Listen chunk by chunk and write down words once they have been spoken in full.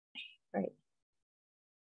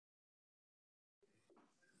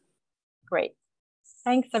Great.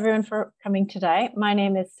 Thanks everyone for coming today. My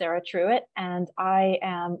name is Sarah Truitt and I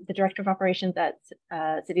am the Director of Operations at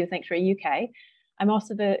City of Sanctuary UK. I'm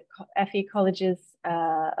also the FE Colleges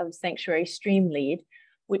of Sanctuary Stream Lead,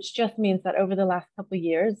 which just means that over the last couple of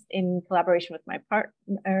years, in collaboration with my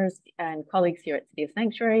partners and colleagues here at City of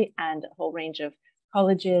Sanctuary and a whole range of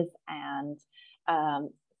colleges and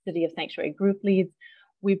City of Sanctuary group leads,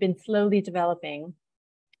 we've been slowly developing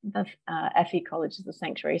the FE Colleges of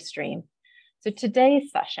Sanctuary Stream. So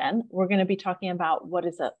today's session, we're going to be talking about what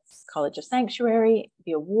is a College of Sanctuary,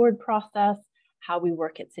 the award process, how we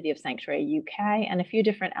work at City of Sanctuary UK, and a few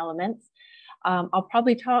different elements. I'll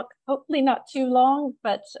probably talk, hopefully not too long,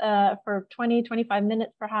 but for 20, 25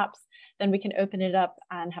 minutes perhaps, then we can open it up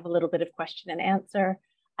and have a little bit of question and answer.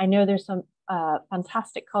 I know there's some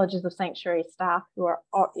fantastic Colleges of Sanctuary staff who are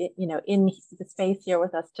in the space here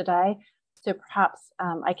with us today. So perhaps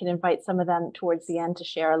I can invite some of them towards the end to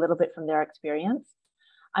share a little bit from their experience.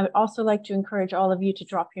 I would also like to encourage all of you to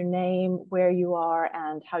drop your name, where you are,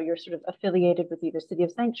 and how you're sort of affiliated with either City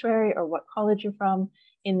of Sanctuary or what college you're from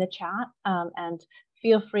in the chat. And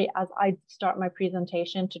feel free, as I start my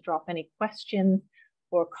presentation, to drop any questions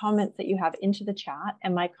or comments that you have into the chat,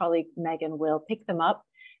 and my colleague Megan will pick them up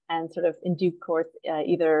and sort of in due course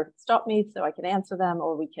either stop me so I can answer them,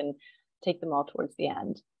 or we can take them all towards the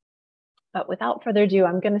end. But without further ado,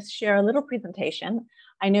 I'm going to share a little presentation.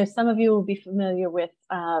 I know some of you will be familiar with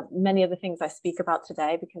many of the things I speak about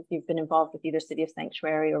today because you've been involved with either City of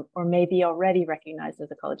Sanctuary or maybe already recognized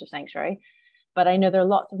as a College of Sanctuary. But I know there are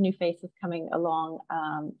lots of new faces coming along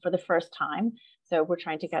for the first time. So we're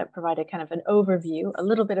trying to provide a kind of an overview, a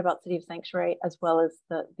little bit about City of Sanctuary, as well as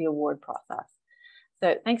the award process.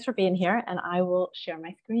 So thanks for being here, and I will share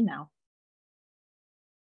my screen now.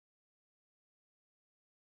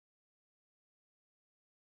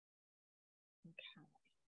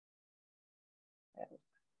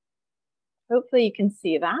 Hopefully you can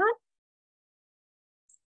see that.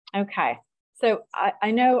 Okay, so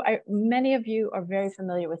I know many of you are very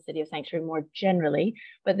familiar with City of Sanctuary more generally,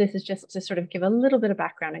 but this is just to sort of give a little bit of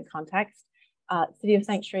background and context. City of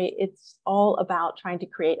Sanctuary, it's all about trying to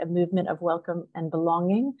create a movement of welcome and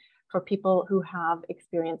belonging for people who have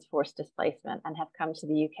experienced forced displacement and have come to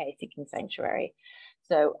the UK seeking sanctuary.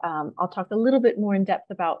 So I'll talk a little bit more in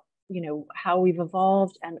depth about how we've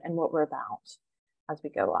evolved and what we're about as we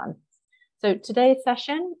go on. So today's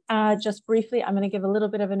session, just briefly, I'm going to give a little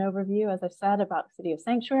bit of an overview, as I've said, about City of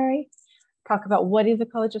Sanctuary, talk about what is a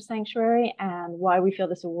College of Sanctuary and why we feel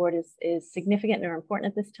this award is significant or important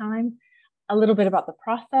at this time, a little bit about the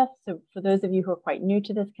process. So for those of you who are quite new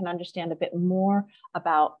to this, can understand a bit more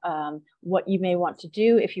about what you may want to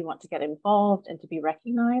do if you want to get involved and to be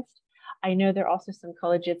recognized. I know there are also some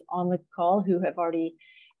colleges on the call who have already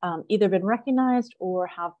either been recognized or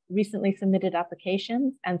have recently submitted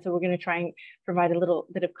applications. And so we're going to try and provide a little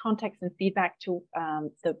bit of context and feedback to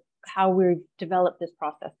how we've developed this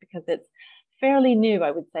process, because it's fairly new, I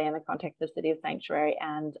would say, in the context of City of Sanctuary.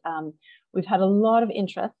 And we've had a lot of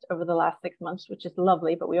interest over the last 6 months, which is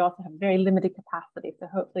lovely, but we also have very limited capacity. So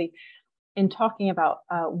hopefully in talking about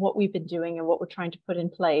what we've been doing and what we're trying to put in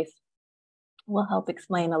place will help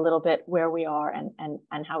explain a little bit where we are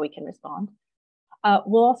and how we can respond.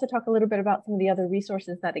 We'll also talk a little bit about some of the other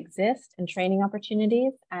resources that exist and training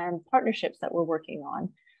opportunities and partnerships that we're working on.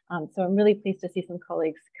 So I'm really pleased to see some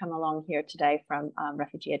colleagues come along here today from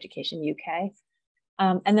Refugee Education UK.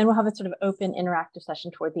 And then we'll have a sort of open interactive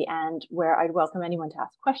session toward the end where I'd welcome anyone to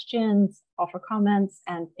ask questions, offer comments,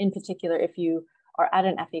 and in particular, if you are at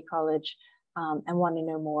an FE college and want to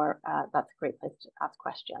know more, that's a great place to ask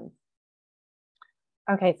questions.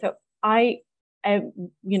 Okay, so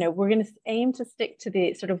we're going to aim to stick to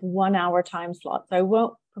the sort of 1 hour time slot. So I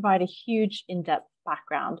won't provide a huge in-depth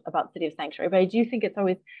background about City of Sanctuary, but I do think it's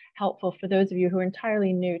always helpful for those of you who are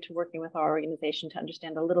entirely new to working with our organization to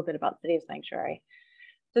understand a little bit about City of Sanctuary.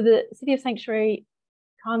 So the City of Sanctuary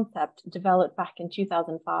concept developed back in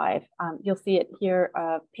 2005. You'll see it here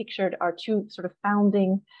pictured, our two sort of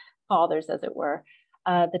founding fathers, as it were.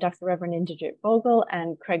 The Dr. Reverend Indigit Bogle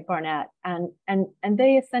and Craig Barnett. And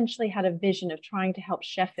they essentially had a vision of trying to help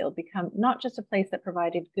Sheffield become not just a place that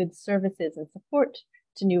provided good services and support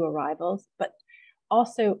to new arrivals, but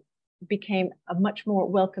also became a much more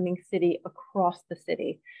welcoming city across the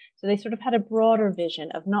city. So they sort of had a broader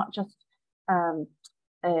vision of not just that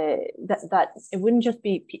it wouldn't just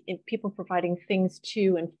be people providing things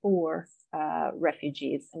to and for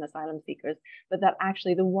refugees and asylum seekers, but that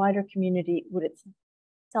actually the wider community would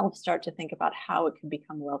itself start to think about how it could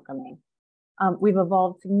become welcoming. We've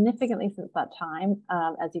evolved significantly since that time,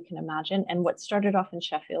 as you can imagine, and what started off in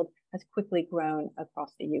Sheffield has quickly grown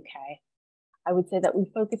across the UK. I would say that we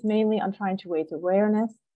focus mainly on trying to raise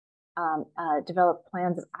awareness, develop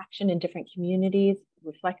plans of action in different communities,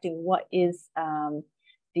 reflecting what is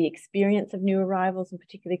the experience of new arrivals in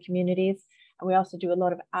particular communities. And we also do a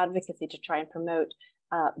lot of advocacy to try and promote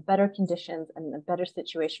better conditions and a better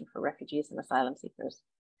situation for refugees and asylum seekers.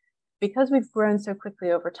 Because we've grown so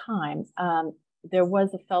quickly over time, there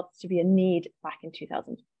was felt to be a need back in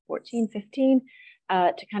 2014, 15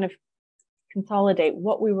 to kind of consolidate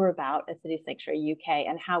what we were about as City of Sanctuary UK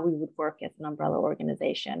and how we would work as an umbrella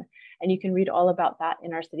organization. And you can read all about that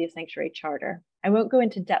in our City of Sanctuary Charter. I won't go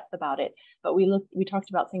into depth about it, but we talked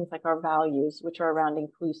about things like our values, which are around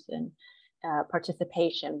inclusion,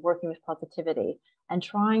 participation, working with positivity, and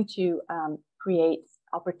trying to create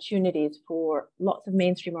opportunities for lots of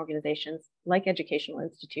mainstream organizations like educational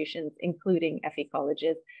institutions, including FE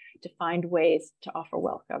colleges, to find ways to offer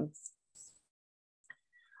welcome.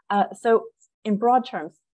 So in broad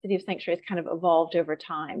terms, City of Sanctuary has kind of evolved over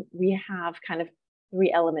time. We have kind of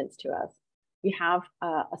three elements to us. We have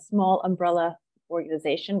a small umbrella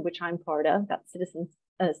organization, which I'm part of, that's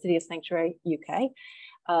City of Sanctuary UK.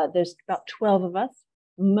 There's about 12 of us,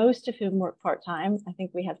 most of whom work part-time. I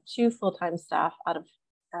think we have 2 full-time staff out of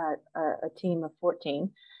a team of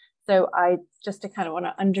 14. So I just to kind of want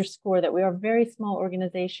to underscore that we are a very small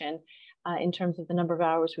organization in terms of the number of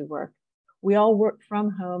hours we work. We all work from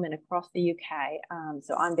home and across the UK.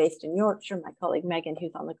 So I'm based in Yorkshire. My colleague Megan,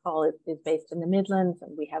 who's on the call, is based in the Midlands,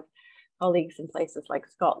 and we have colleagues in places like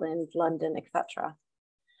Scotland, London, etc.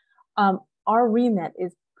 Our remit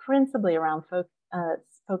is principally around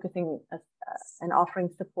focusing and offering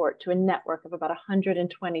support to a network of about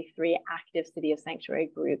 123 active City of Sanctuary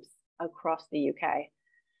groups across the UK.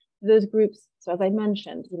 Those groups, so as I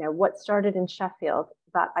mentioned, what started in Sheffield,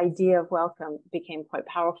 that idea of welcome became quite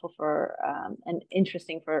powerful for and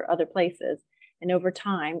interesting for other places. And over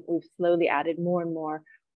time, we've slowly added more and more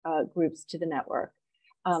groups to the network.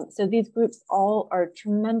 So these groups all are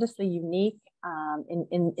tremendously unique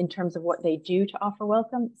in terms of what they do to offer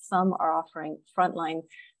welcome. Some are offering frontline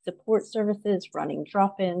support services, running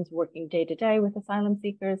drop-ins, working day-to-day with asylum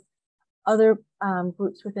seekers. Other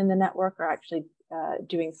groups within the network are actually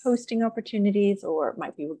doing hosting opportunities or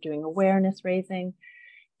might be doing awareness raising.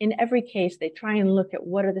 In every case, they try and look at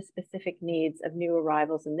what are the specific needs of new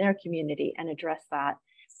arrivals in their community and address that,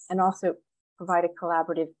 and also provide a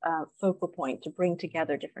collaborative focal point to bring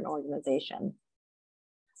together different organizations.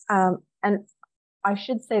 And I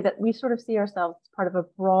should say that we sort of see ourselves as part of a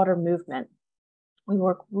broader movement. We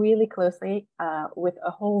work really closely with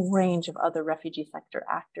a whole range of other refugee sector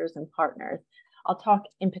actors and partners. I'll talk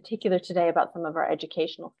in particular today about some of our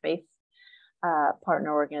educational space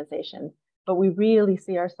partner organizations, but we really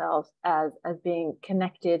see ourselves as being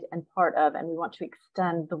connected and part of, and we want to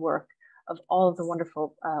extend the work of all of the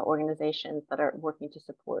wonderful organizations that are working to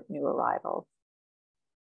support new arrivals.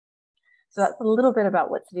 So that's a little bit about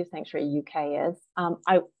what City of Sanctuary UK is.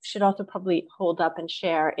 I should also probably hold up and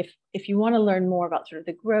share, if you want to learn more about sort of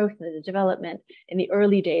the growth and the development in the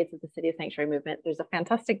early days of the City of Sanctuary movement, there's a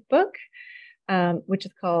fantastic book, which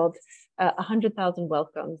is called 100,000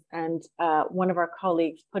 Welcomes. And one of our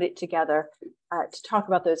colleagues put it together to talk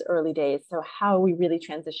about those early days. So how we really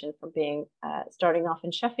transitioned from being, starting off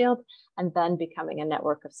in Sheffield and then becoming a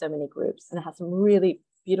network of so many groups. And it has some really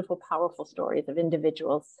beautiful, powerful stories of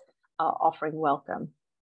individuals offering welcome.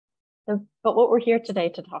 So, but what we're here today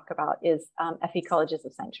to talk about is FE Colleges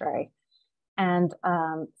of Sanctuary. And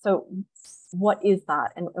so what is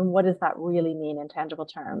that, and what does that really mean in tangible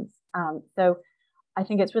terms? So I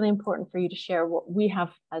think it's really important for you to share what we have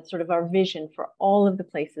as sort of our vision for all of the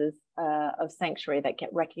places of sanctuary that get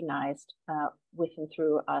recognized with and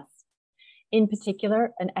through us. In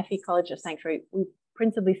particular, an FE College of Sanctuary, we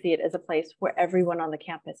principally see it as a place where everyone on the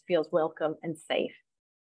campus feels welcome and safe.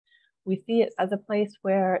 We see it as a place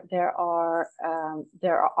where there are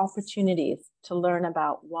opportunities to learn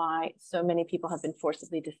about why so many people have been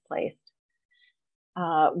forcibly displaced.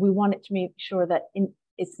 We wanted to make sure that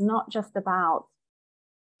it's not just about,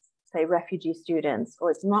 say, refugee students, or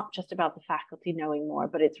it's not just about the faculty knowing more,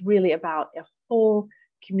 but it's really about a whole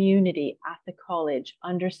community at the college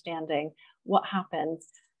understanding what happens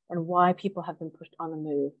and why people have been pushed on the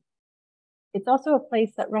move. It's also a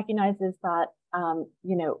place that recognizes that,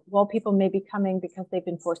 while people may be coming because they've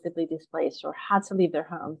been forcibly displaced or had to leave their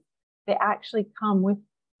homes, they actually come with,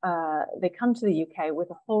 they come to the UK with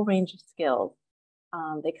a whole range of skills.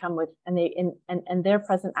 They come with, and their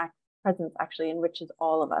presence actually enriches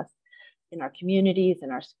all of us in our communities,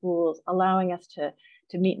 in our schools, allowing us to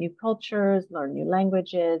meet new cultures, learn new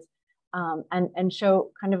languages, and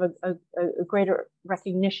show kind of a greater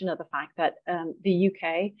recognition of the fact that the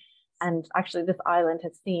UK And actually, this island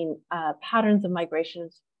has seen patterns of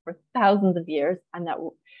migrations for thousands of years, and that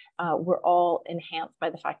were all enhanced by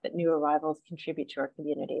the fact that new arrivals contribute to our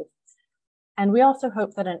communities. And we also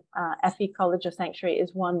hope that an FE College of Sanctuary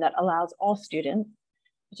is one that allows all students,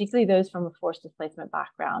 particularly those from a forced displacement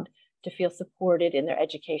background, to feel supported in their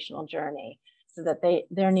educational journey, so that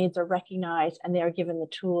their needs are recognized and they are given the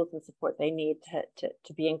tools and support they need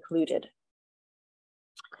to be included.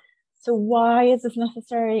 So why is this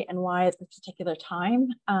necessary, and why at this particular time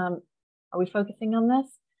are we focusing on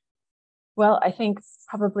this? Well, I think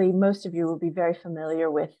probably most of you will be very familiar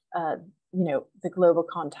with the global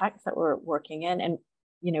context that we're working in, and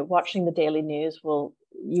watching the daily news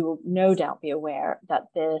you will no doubt be aware that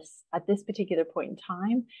at this particular point in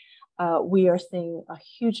time, we are seeing a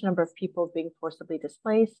huge number of people being forcibly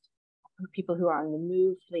displaced, people who are on the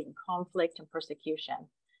move, fleeing conflict and persecution.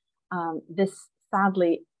 This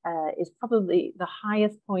sadly is probably the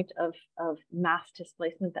highest point of mass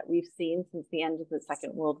displacement that we've seen since the end of the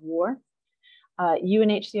Second World War.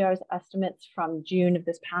 UNHCR's estimates from June of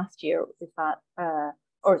this past year is that,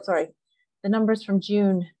 the numbers from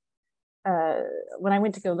June, when I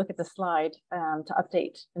went to go look at the slide to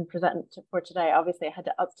update and present for today, obviously I had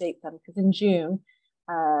to update them because in June,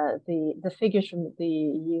 the figures from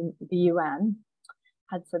the UN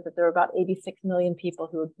had said that there were about 86 million people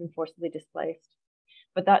who had been forcibly displaced.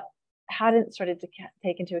 But that hadn't started to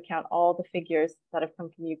take into account all the figures that have come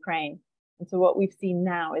from Ukraine. And so what we've seen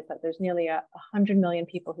now is that there's nearly 100 million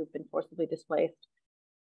people who've been forcibly displaced.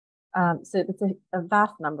 So it's a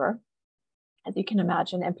vast number, as you can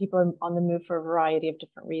imagine, and people are on the move for a variety of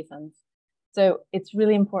different reasons. So it's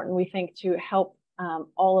really important, we think, to help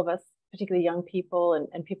all of us, particularly young people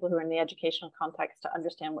and people who are in the educational context, to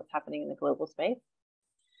understand what's happening in the global space.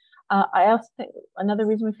 I also think another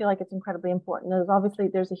reason we feel like it's incredibly important is obviously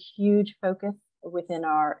there's a huge focus within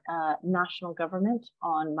our national government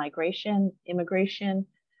on migration, immigration,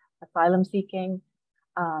 asylum seeking.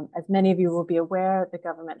 As many of you will be aware, the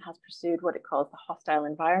government has pursued what it calls the hostile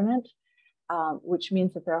environment, which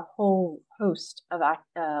means that there are a whole host of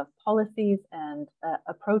policies and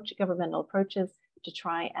governmental approaches to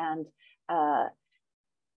try and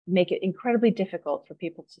make it incredibly difficult for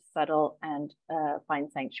people to settle and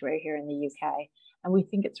find sanctuary here in the UK. And we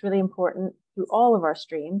think it's really important through all of our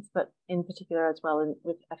streams, but in particular as well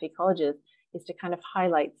with FE colleges, is to kind of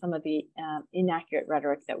highlight some of the inaccurate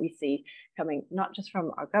rhetoric that we see coming not just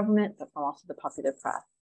from our government, but from also the popular press.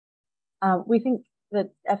 We think that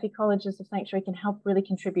FE colleges of sanctuary can help really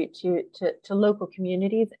contribute to local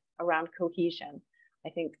communities around cohesion. I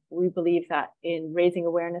think we believe that in raising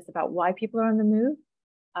awareness about why people are on the move,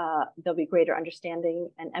 there'll be greater understanding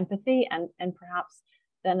and empathy, and perhaps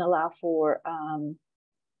then allow for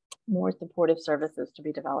more supportive services to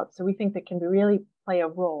be developed. So we think that can really play a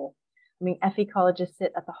role. I mean, FE colleges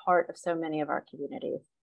sit at the heart of so many of our communities.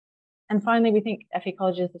 And finally, we think FE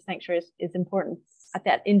colleges of sanctuary is important at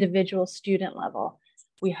that individual student level.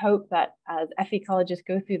 We hope that as FE colleges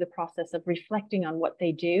go through the process of reflecting on what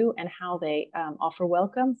they do and how they offer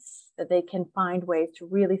welcome, that they can find ways to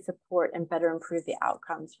really support and better improve the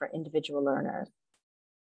outcomes for individual learners.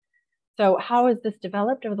 So how has this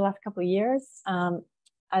developed over the last couple of years?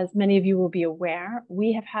 As many of you will be aware,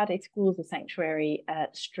 we have had a Schools of Sanctuary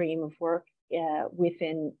stream of work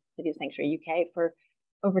within City of Sanctuary UK for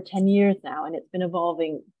over 10 years now, and it's been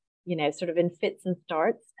evolving, sort of in fits and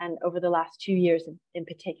starts. And over the last 2 years in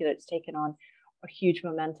particular, it's taken on a huge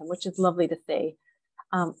momentum, which is lovely to see.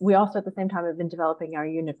 We also at the same time have been developing our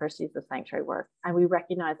Universities of Sanctuary work, and we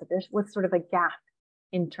recognize that there was sort of a gap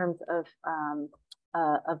in terms of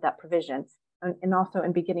that provision. And also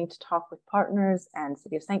in beginning to talk with partners and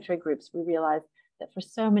City of Sanctuary groups, we realized that for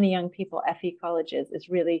so many young people, FE colleges is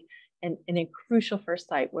really a crucial first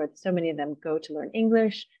site where so many of them go to learn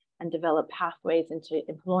English and develop pathways into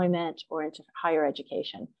employment or into higher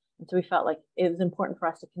education. And so we felt like it was important for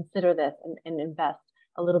us to consider this and invest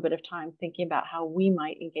a little bit of time thinking about how we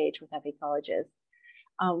might engage with FE colleges.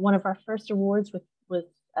 One of our first awards was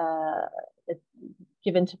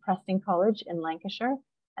given to Preston College in Lancashire,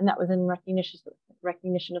 and that was in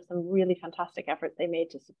recognition of some really fantastic efforts they made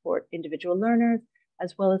to support individual learners,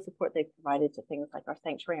 as well as support they've provided to things like our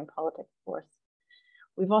Sanctuary and Politics course.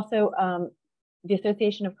 We've also, the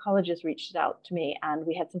Association of Colleges reached out to me, and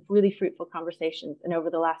we had some really fruitful conversations. And over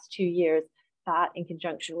the last 2 years, that in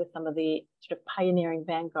conjunction with some of the sort of pioneering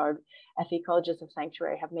vanguard FE colleges of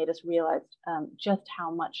sanctuary have made us realize just how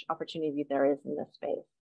much opportunity there is in this space.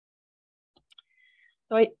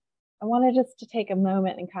 So I wanted just to take a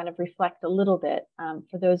moment and kind of reflect a little bit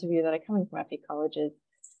for those of you that are coming from FE colleges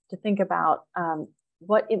to think about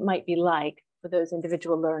what it might be like for those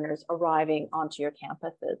individual learners arriving onto your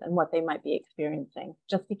campuses and what they might be experiencing,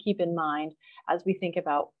 just to keep in mind as we think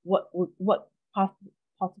about what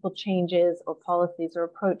possible changes or policies or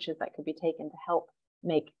approaches that could be taken to help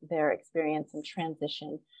make their experience and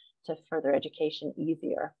transition to further education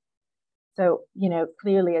easier. So,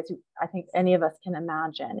 clearly, as I think any of us can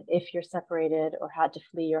imagine, if you're separated or had to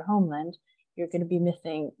flee your homeland, you're going to be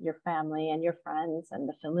missing your family and your friends and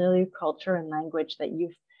the familiar culture and language that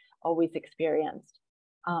you've always experienced.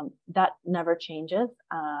 That never changes.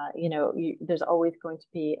 There's always going to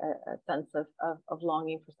be a sense of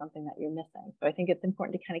longing for something that you're missing. So I think it's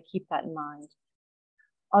important to kind of keep that in mind.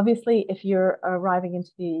 Obviously, if you're arriving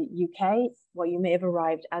into the UK, well, you may have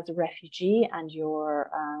arrived as a refugee and your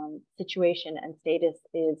situation and status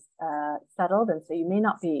is settled. And so you may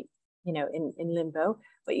not be, in limbo,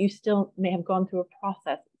 but you still may have gone through a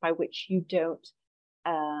process by which you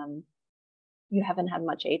haven't had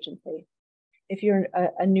much agency. If you're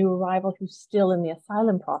a new arrival who's still in the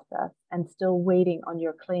asylum process and still waiting on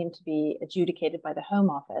your claim to be adjudicated by the Home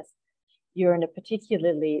Office, you're in a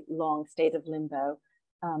particularly long state of limbo.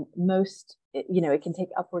 It can take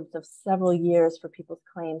upwards of several years for people's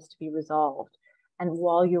claims to be resolved. And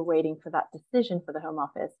while you're waiting for that decision for the Home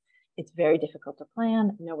Office, it's very difficult to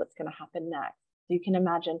plan, know what's going to happen next. So you can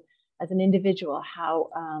imagine as an individual how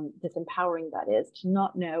disempowering that is to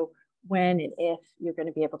not know when and if you're going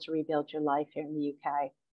to be able to rebuild your life here in the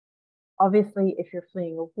UK. Obviously, if you're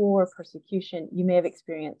fleeing a war, persecution, you may have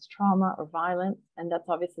experienced trauma or violence, and that's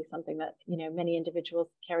obviously something that many individuals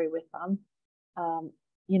carry with them.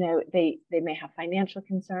 They may have financial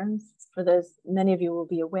concerns. For those, many of you will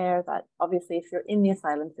be aware that obviously if you're in the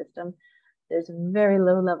asylum system, there's a very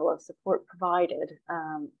low level of support provided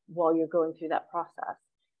while you're going through that process.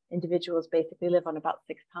 Individuals basically live on about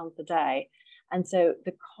 £6 a day. And so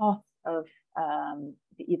the cost of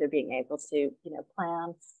either being able to,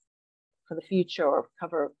 plan for the future or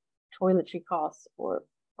cover toiletry costs or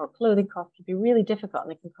clothing costs can be really difficult,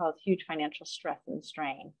 and it can cause huge financial stress and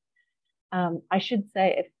strain. I should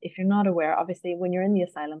say, if you're not aware, obviously, when you're in the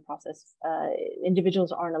asylum process,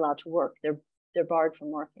 individuals aren't allowed to work. They're barred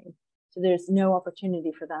from working. So there's no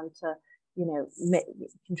opportunity for them to,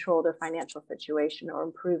 control their financial situation or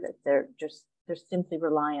improve it. They're simply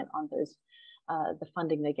reliant on the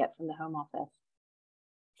funding they get from the Home Office.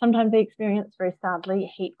 Sometimes they experience, very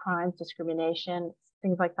sadly, hate crimes, discrimination,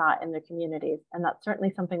 things like that in their communities. And that's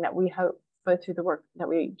certainly something that we hope, both through the work that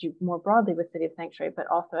we do more broadly with City of Sanctuary, but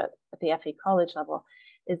also at the FE college level,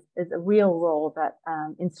 is a real role that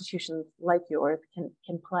institutions like yours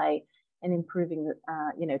can play in improving,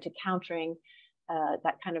 to countering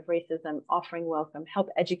that kind of racism, offering welcome, help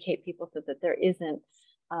educate people so that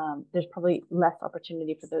there's probably less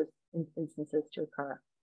opportunity for those instances to occur.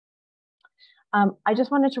 I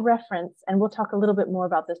just wanted to reference, and we'll talk a little bit more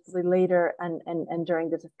about this probably later and during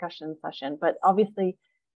the discussion session, but obviously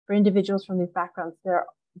for individuals from these backgrounds, there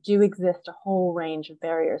do exist a whole range of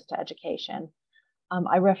barriers to education.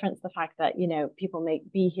 I referenced the fact that, people may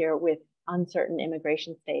be here with uncertain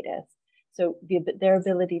immigration status. So their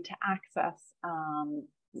ability to access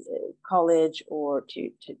college or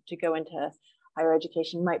to go into higher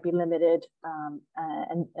education might be limited,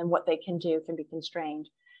 and what they can do can be constrained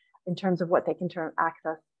in terms of what they can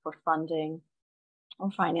access for funding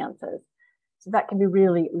or finances. So that can be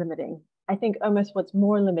really limiting. I think almost what's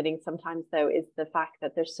more limiting sometimes, though, is the fact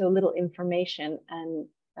that there's so little information and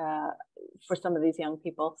for some of these young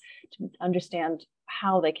people to understand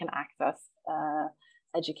how they can access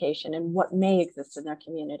education and what may exist in their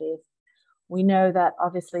communities. We know that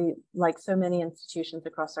obviously, like so many institutions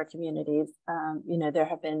across our communities, there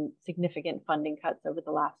have been significant funding cuts over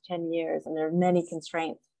the last 10 years, and there are many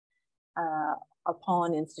constraints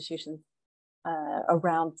upon institutions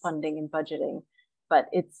around funding and budgeting. But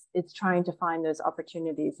it's trying to find those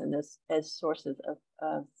opportunities and as sources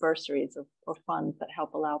of bursaries or funds that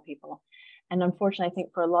help allow people. And unfortunately, I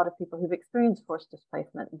think for a lot of people who've experienced forced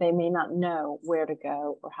displacement, they may not know where to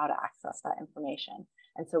go or how to access that information.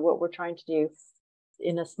 And so what we're trying to do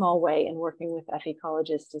in a small way in working with FE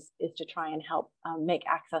colleges is to try and help make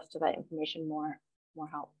access to that information more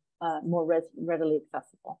readily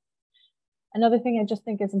accessible. Another thing I just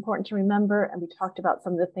think is important to remember, and we talked about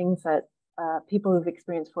some of the things that people who've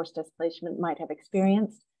experienced forced displacement might have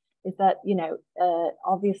experienced, is that,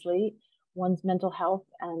 obviously, one's mental health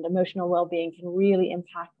and emotional well-being can really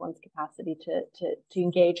impact one's capacity to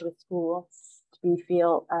engage with school, to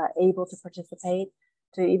feel able to participate,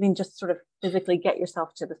 to even just sort of physically get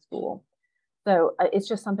yourself to the school. So it's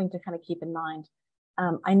just something to kind of keep in mind.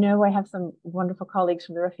 I know I have some wonderful colleagues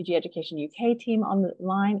from the Refugee Education UK team on the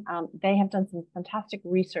line. They have done some fantastic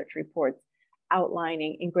research reports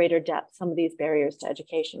outlining in greater depth some of these barriers to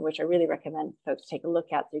education, which I really recommend folks take a look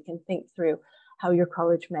at so you can think through how your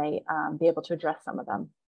college may be able to address some of them.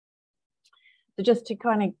 So just to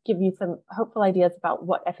kind of give you some hopeful ideas about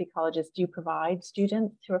what FE colleges do provide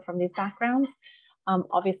students who are from these backgrounds.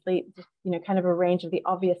 Obviously, just, kind of a range of the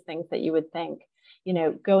obvious things that you would think.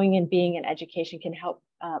 Going and being in education can help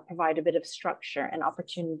provide a bit of structure and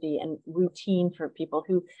opportunity and routine for people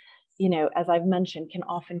who, as I've mentioned, can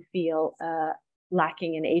often feel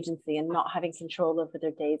lacking in agency and not having control over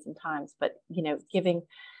their days and times. But,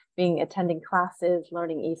 attending classes,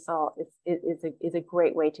 learning ESOL is a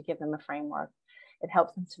great way to give them a framework. It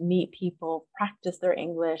helps them to meet people, practice their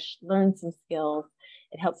English, learn some skills.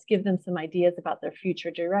 It helps give them some ideas about their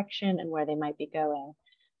future direction and where they might be going.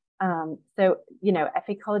 So,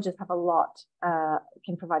 FE colleges have a lot,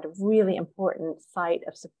 can provide a really important site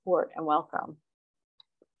of support and welcome.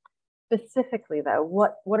 Specifically, though,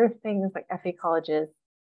 what are things like FE colleges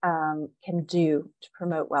can do to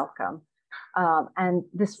promote welcome? And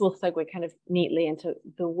this will segue kind of neatly into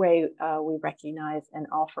the way we recognize and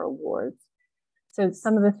offer awards. So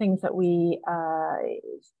some of the things that we,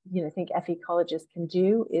 think FE colleges can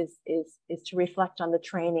do is to reflect on the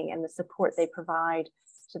training and the support they provide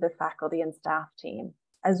to their faculty and staff team,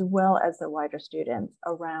 as well as the wider students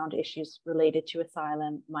around issues related to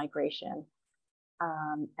asylum, migration,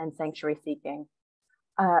 and sanctuary seeking.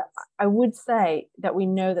 I would say that we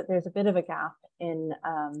know that there's a bit of a gap in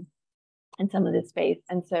some of this space.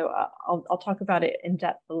 And so I'll talk about it in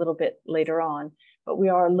depth a little bit later on, but we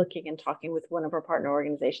are looking and talking with one of our partner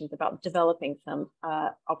organizations about developing some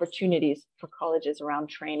opportunities for colleges around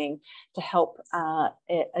training to help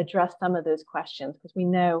address some of those questions, because we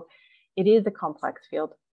know it is a complex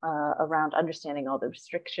field around understanding all the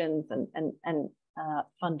restrictions and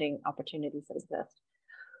funding opportunities that exist.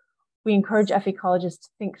 We encourage FE colleges to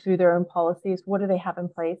think through their own policies. What do they have in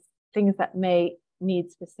place? Things that may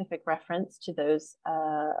need specific reference to those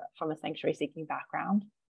from a sanctuary seeking background.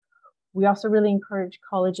 We also really encourage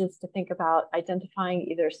colleges to think about identifying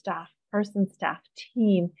either a staff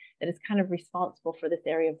team that is kind of responsible for this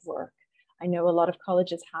area of work. I know a lot of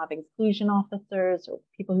colleges have inclusion officers or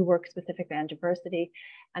people who work specifically on diversity,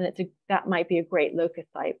 and that might be a great locus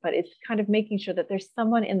site, but it's kind of making sure that there's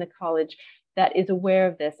someone in the college that is aware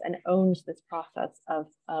of this and owns this process of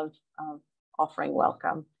offering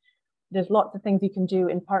welcome. There's lots of things you can do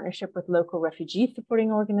in partnership with local refugee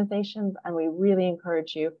supporting organizations, and we really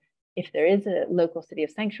encourage you, if there is a local City of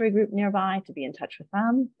Sanctuary group nearby, to be in touch with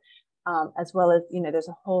them, as well as, there's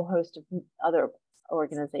a whole host of other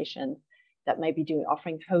organizations that may be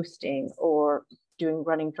offering hosting or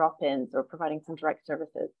running drop-ins or providing some direct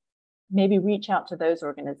services. Maybe reach out to those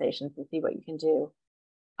organizations and see what you can do.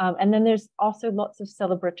 And then there's also lots of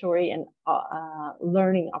celebratory and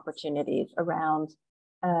learning opportunities around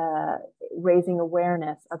raising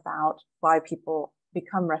awareness about why people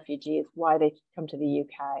become refugees, why they come to the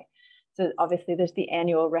UK. So obviously there's the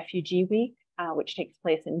annual Refugee Week, which takes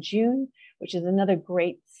place in June, which is another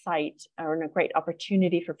great site or a great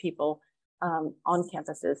opportunity for people on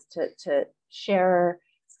campuses to share,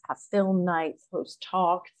 have film nights, host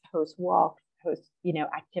talks, host walks, host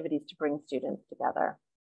activities to bring students together.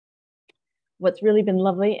 What's really been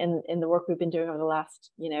lovely in the work we've been doing over the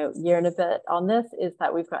last year and a bit on this is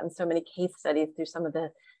that we've gotten so many case studies through some of the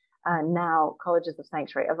now colleges of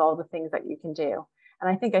sanctuary of all the things that you can do. And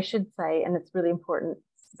I think I should say, and it's really important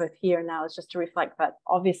both here and now, is just to reflect that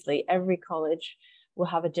obviously every college will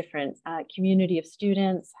have a different community of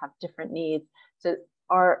students, have different needs. So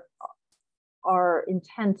our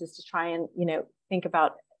intent is to try and think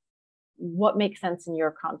about what makes sense in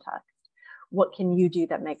your context. What can you do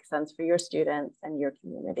that makes sense for your students and your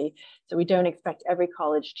community? So we don't expect every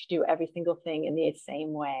college to do every single thing in the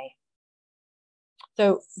same way.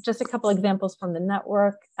 So just a couple examples from the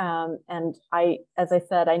network. And as I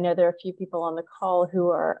said, I know there are a few people on the call who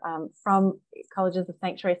are from colleges of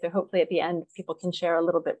sanctuary. So hopefully at the end, people can share a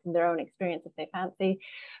little bit from their own experience if they fancy.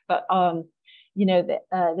 But,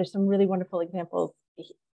 there's some really wonderful examples.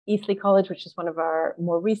 Eastleigh College, which is one of our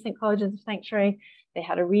more recent colleges of sanctuary, they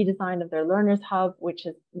had a redesign of their Learners Hub, which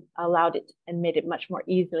has allowed it and made it much more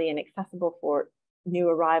easily and accessible for new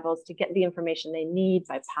arrivals to get the information they need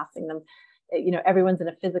by passing them. Everyone's in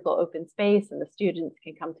a physical open space and the students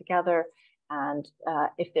can come together. And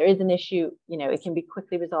if there is an issue, it can be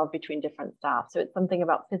quickly resolved between different staff. So it's something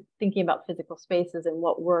about thinking about physical spaces and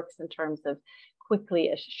what works in terms of quickly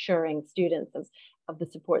assuring students of the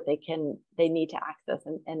support they need to access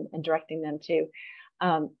and directing them to.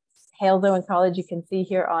 Halesowen College, you can see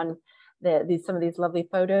here on some of these lovely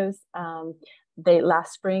photos. They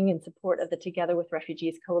last spring, in support of the Together with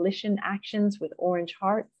Refugees Coalition actions with Orange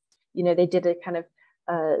Hearts, they did a kind of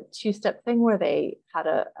two-step thing where they had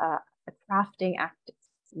a crafting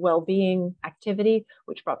well-being activity,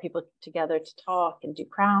 which brought people together to talk and do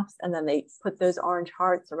crafts. And then they put those orange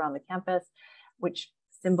hearts around the campus, which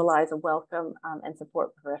symbolize a welcome and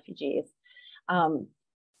support for refugees.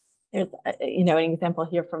 There's an example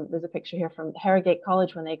here there's a picture here from Harrogate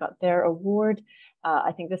College when they got their award.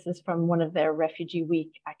 I think this is from one of their Refugee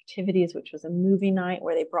Week activities, which was a movie night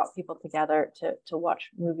where they brought people together to watch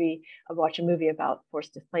a movie about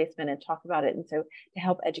forced displacement and talk about it. And so to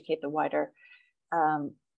help educate the wider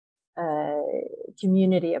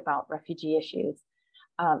community about refugee issues.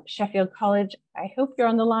 Sheffield College, I hope you're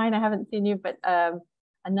on the line. I haven't seen you, but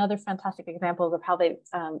another fantastic example of how they,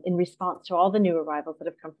 in response to all the new arrivals that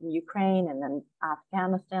have come from Ukraine and then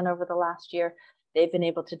Afghanistan over the last year, they've been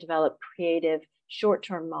able to develop creative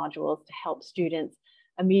short-term modules to help students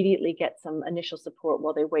immediately get some initial support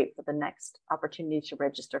while they wait for the next opportunity to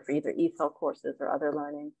register for either ESOL courses or other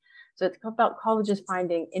learning. So it's about colleges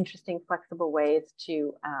finding interesting, flexible ways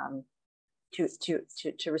to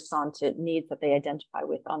respond to needs that they identify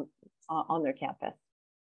with on their campus.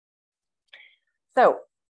 So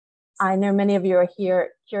I know many of you are here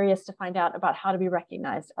curious to find out about how to be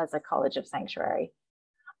recognized as a College of Sanctuary.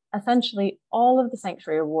 Essentially, all of the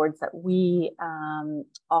Sanctuary Awards that we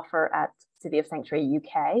offer at City of Sanctuary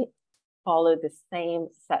UK follow the same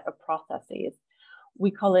set of processes. We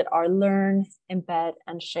call it our learn, embed,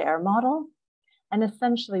 and share model. And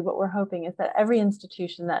essentially what we're hoping is that every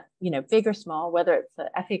institution that, big or small, whether it's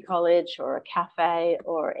a FE college or a cafe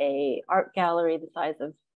or a art gallery the size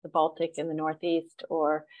of the Baltic in the Northeast,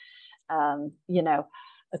 or, a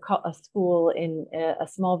school in a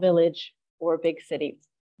small village or a big city,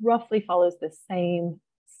 roughly follows the same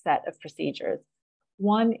set of procedures.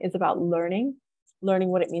 One is about learning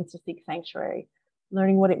what it means to seek sanctuary,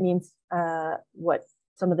 learning what it means, what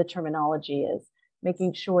some of the terminology is,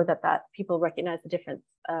 making sure that people recognize the difference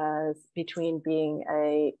between being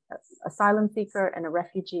a asylum seeker and a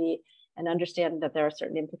refugee, and understand that there are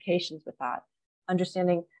certain implications with that.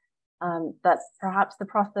 Understanding that perhaps the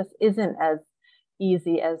process isn't as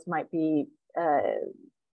easy as might be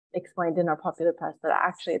explained in our popular press, that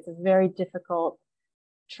actually it's a very difficult,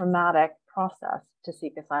 traumatic process to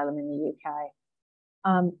seek asylum in the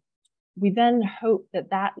UK. We then hope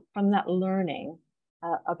that from that learning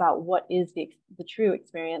about what is the true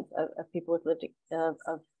experience of people with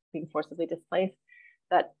of being forcibly displaced,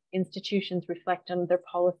 that institutions reflect on their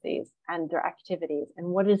policies and their activities, and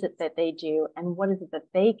what is it that they do and what is it that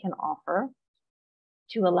they can offer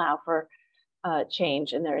to allow for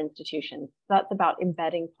change in their institutions. So that's about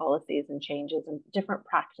embedding policies and changes and different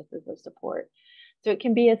practices of support. So it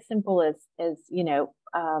can be as simple as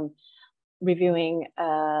reviewing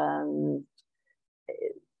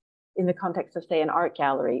in the context of, say, an art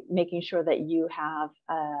gallery, making sure that you have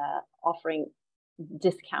offering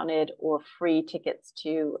discounted or free tickets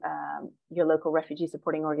to your local refugee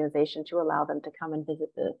supporting organization to allow them to come and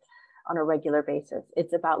visit on a regular basis.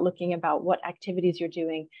 It's about looking about what activities you're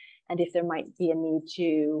doing and if there might be a need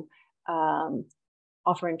to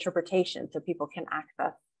offer interpretation so people can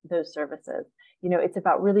access those services. It's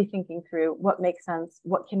about really thinking through what makes sense,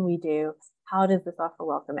 what can we do, how does this offer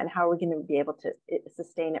welcome, and how are we going to be able to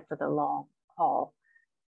sustain it for the long haul.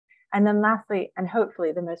 And then lastly, and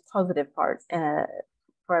hopefully the most positive part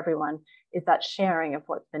for everyone, is that sharing of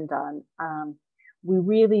what's been done. We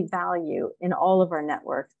really value in all of our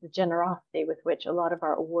networks the generosity with which a lot of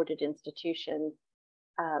our awarded institutions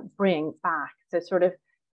bring back. So sort of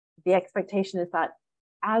the expectation is that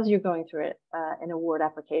as you're going through an award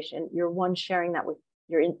application, you're sharing that with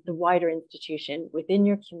the wider institution within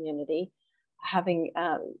your community, having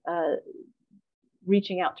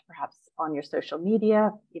reaching out to perhaps on your social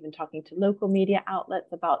media, even talking to local media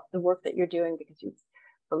outlets about the work that you're doing because you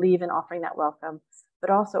believe in offering that welcome,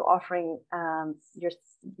 but also offering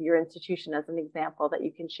your institution as an example that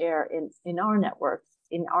you can share in our networks,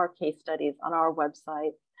 in our case studies, on our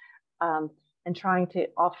website, and trying to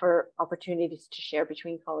offer opportunities to share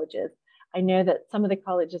between colleges. I know that some of the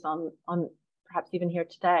colleges on perhaps even here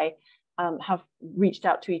today have reached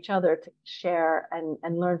out to each other to share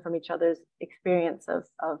and learn from each other's experience of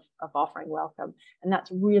offering welcome. And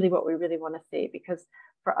that's really what we really want to see, because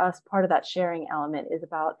for us, part of that sharing element is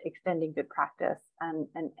about extending good practice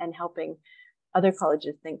and helping other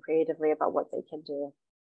colleges think creatively about what they can do.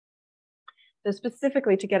 So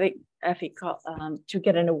specifically to get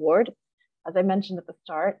an award, as I mentioned at the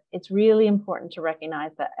start, it's really important to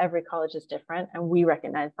recognize that every college is different, and we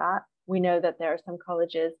recognize that. We know that there are some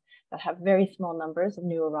colleges that have very small numbers of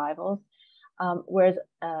new arrivals. Whereas,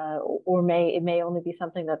 it may only be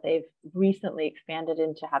something that they've recently expanded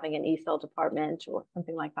into having an ESOL department or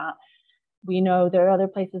something like that. We know there are other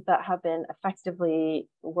places that have been effectively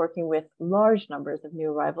working with large numbers of new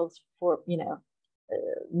arrivals for,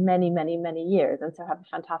 many, many, many years, and so have a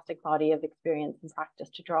fantastic body of experience and practice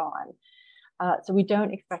to draw on. So we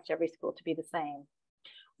don't expect every school to be the same.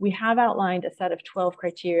 We have outlined a set of 12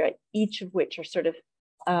 criteria, each of which are sort of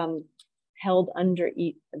held under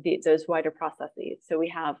those wider processes. So we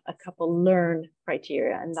have a couple learn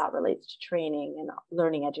criteria, and that relates to training and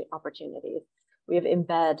learning opportunities. We have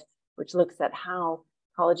embed, which looks at how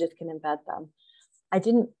colleges can embed them. I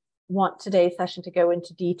didn't want today's session to go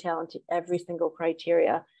into detail into every single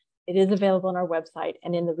criteria. It is available on our website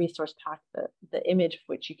and in the resource pack, the image of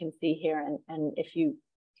which you can see here. And if you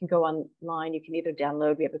can go online, you can either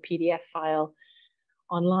download, we have a PDF file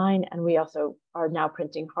online, and we also are now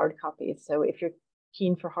printing hard copies. So if you're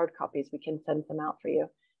keen for hard copies, we can send them out for you.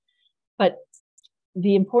 But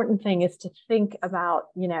the important thing is to think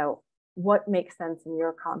about, what makes sense in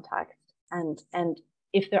your context, and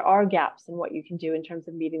if there are gaps in what you can do in terms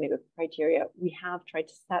of meeting the criteria, we have tried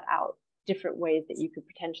to set out different ways that you could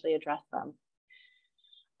potentially address them.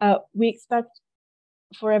 We expect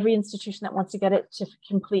for every institution that wants to get it to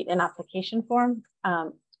complete an application form,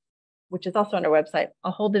 which is also on our website.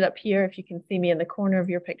 I'll hold it up here if you can see me in the corner of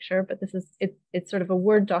your picture, but this is it's sort of a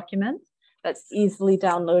Word document that's easily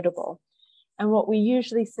downloadable. And what we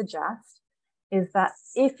usually suggest is that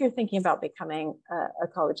if you're thinking about becoming a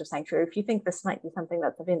College of Sanctuary, if you think this might be something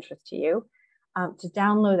that's of interest to you, to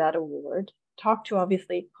download that award, talk to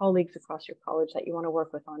obviously colleagues across your college that you want to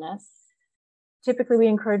work with on it. Typically, we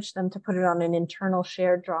encourage them to put it on an internal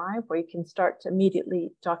shared drive where you can start to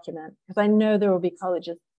immediately document, because I know there will be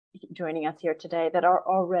colleges joining us here today that are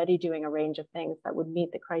already doing a range of things that would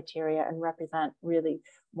meet the criteria and represent really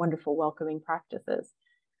wonderful, welcoming practices.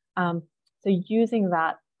 So using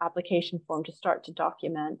that application form to start to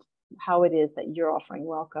document how it is that you're offering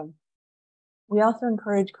welcome. We also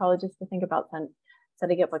encourage colleges to think about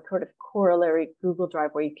setting up a sort of corollary Google Drive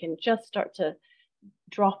where you can just start to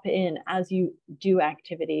drop in as you do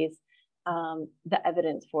activities, the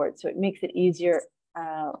evidence for it. So it makes it easier,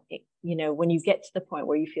 when you get to the point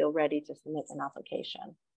where you feel ready to submit an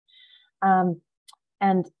application. And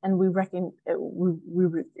we reckon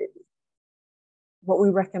what we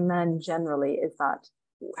recommend generally is that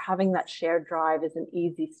having that shared drive is an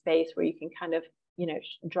easy space where you can kind of,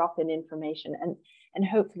 drop in information and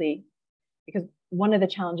hopefully, because one of the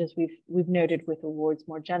challenges we've noted with awards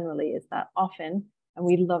more generally is that often, and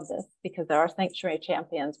we love this because there are sanctuary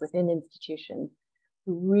champions within institutions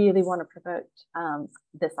who really want to promote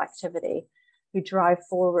this activity, who drive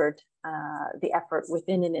forward the effort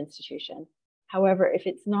within an institution. However, if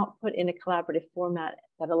it's not put in a collaborative format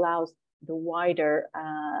that allows the wider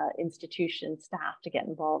institution staff to get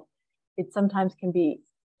involved, it sometimes can be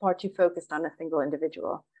far too focused on a single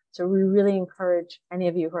individual. So we really encourage any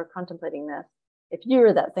of you who are contemplating this, if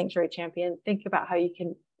you're that sanctuary champion, think about how you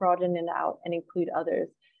can broaden it out and include others,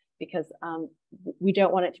 because we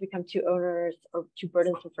don't want it to become too onerous or too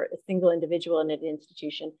burdensome for a single individual in an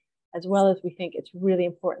institution, as well as we think it's really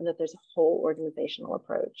important that there's a whole organizational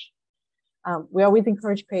approach. We always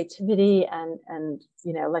encourage creativity and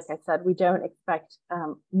like I said, we don't expect,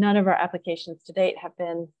 none of our applications to date have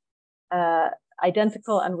been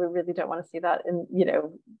identical, and we really don't want to see that. And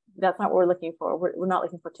that's not what we're looking for. We're not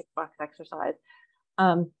looking for tick box exercise.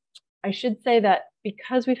 I should say that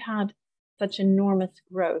because we've had such enormous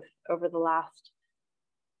growth over the last,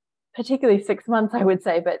 particularly 6 months, I would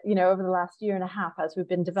say, but over the last year and a half, as we've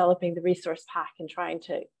been developing the resource pack and trying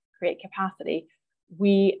to create capacity,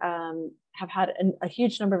 we have had a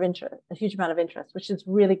huge amount of interest, which is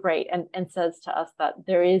really great, and says to us that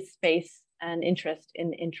there is space and interest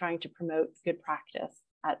in trying to promote good practice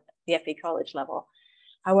at the FE college level.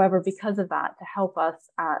 However, because of that, to help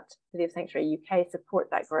us at City of Sanctuary UK support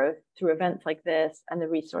that growth through events like this and the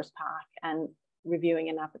resource pack and reviewing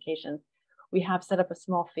an application, we have set up a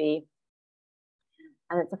small fee,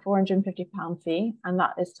 and it's a £450 fee, and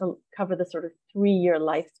that is to cover the sort of 3-year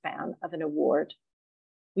lifespan of an award.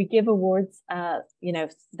 We give awards,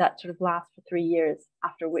 that sort of last for 3 years,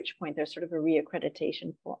 after which point there's sort of a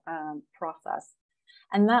reaccreditation process.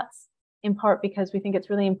 And that's in part because we think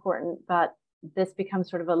it's really important that this becomes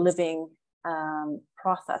sort of a living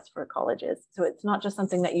process for colleges. So it's not just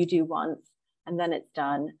something that you do once and then it's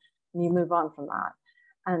done and you move on from that.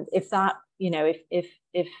 And if that, if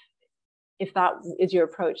that is your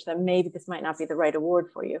approach, then maybe this might not be the right award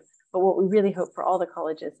for you. But what we really hope for all the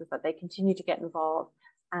colleges is that they continue to get involved,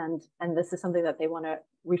 and this is something that they want to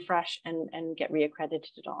refresh and get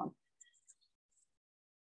reaccredited on.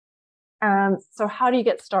 So how do you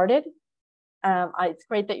get started? It's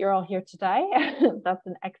great that you're all here today. That's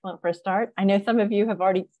an excellent first start. I know some of you have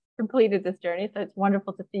already completed this journey, so it's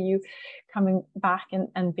wonderful to see you coming back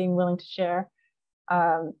and being willing to share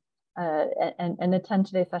and attend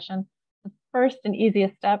today's session. The first and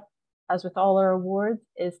easiest step, as with all our awards,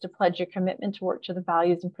 is to pledge your commitment to work to the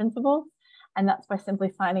values and principles, and that's by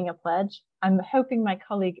simply signing a pledge. I'm hoping my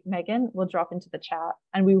colleague Megan will drop into the chat,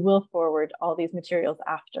 and we will forward all these materials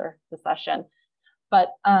after the session.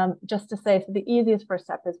 But just to say, so the easiest first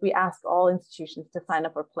step is we ask all institutions to sign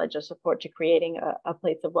up or pledge their support to creating a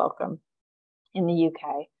place of welcome in the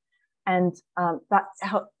UK. And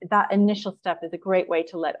that initial step is a great way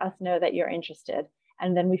to let us know that you're interested.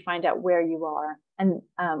 And then we find out where you are, and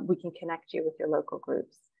we can connect you with your local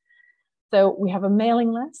groups. So we have a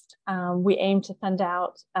mailing list. We aim to send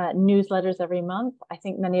out newsletters every month. I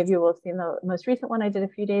think many of you will have seen the most recent one I did a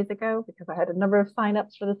few days ago, because I had a number of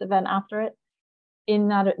signups for this event after it. In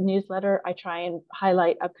that newsletter, I try and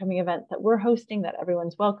highlight upcoming events that we're hosting that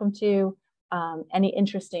everyone's welcome to, any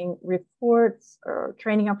interesting reports or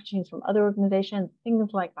training opportunities from other organizations,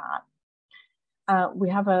 things like that. We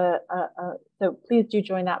have so please do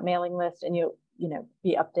join that mailing list, and you'll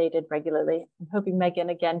be updated regularly. I'm hoping Megan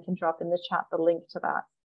again can drop in the chat the link to that.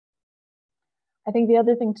 I think the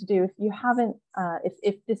other thing to do, if you haven't,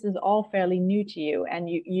 if this is all fairly new to you, and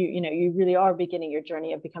you really are beginning your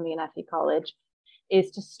journey of becoming an FE college,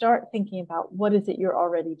 is to start thinking about what is it you're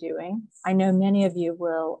already doing. I know many of you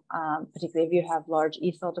will, particularly if you have large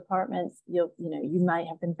ESOL departments, you might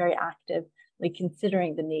have been very actively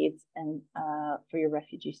considering the needs and for your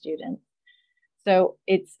refugee students. So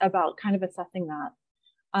it's about kind of assessing that.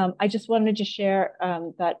 I just wanted to share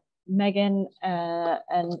that Megan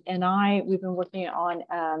and we've been working on,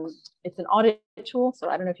 it's an audit tool, so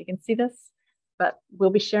I don't know if you can see this, but we'll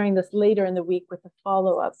be sharing this later in the week with a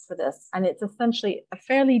follow-up for this. And it's essentially a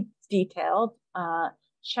fairly detailed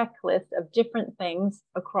checklist of different things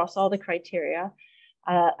across all the criteria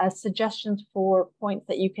as suggestions for points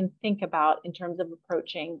that you can think about in terms of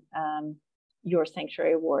approaching your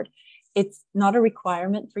Sanctuary Award. It's not a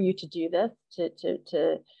requirement for you to do this, to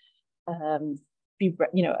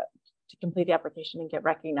complete the application and get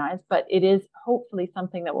recognized, but it is hopefully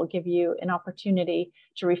something that will give you an opportunity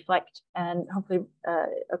to reflect, and hopefully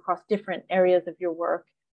across different areas of your work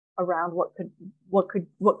around what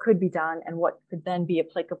could be done and what could then be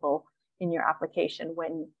applicable in your application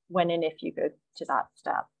when and if you go to that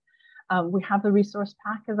step. We have the resource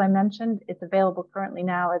pack, as I mentioned. It's available currently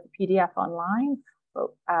now as a PDF online, but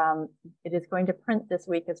it is going to print this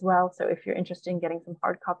week as well. So if you're interested in getting some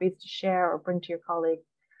hard copies to share or bring to your colleagues,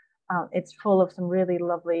 it's full of some really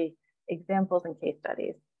lovely examples and case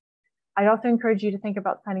studies. I'd also encourage you to think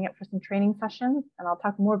about signing up for some training sessions, and I'll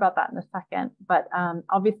talk more about that in a second. But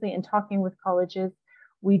obviously, in talking with colleges,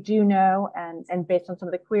 we do know, and based on some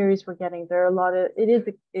of the queries we're getting, there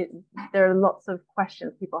are lots of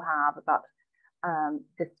questions people have about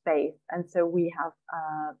this space, and so we have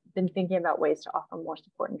been thinking about ways to offer more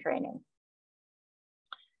support and training.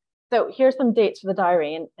 So here's some dates for the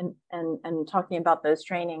diary and talking about those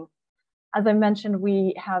trainings. As I mentioned,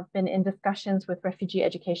 we have been in discussions with Refugee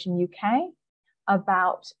Education UK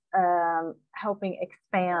about helping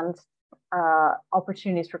expand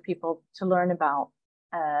opportunities for people to learn about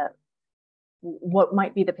what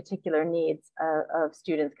might be the particular needs of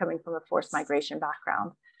students coming from a forced migration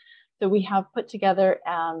background. So we have put together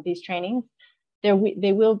these trainings. They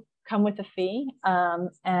will come with a fee,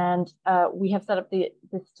 and we have set up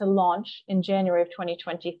this to launch in January of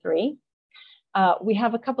 2023. We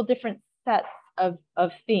have a couple different sets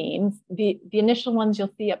of themes. The initial ones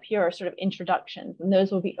you'll see up here are sort of introductions, and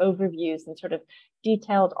those will be overviews and sort of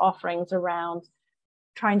detailed offerings around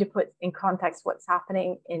trying to put in context what's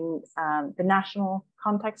happening in the national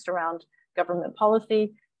context around government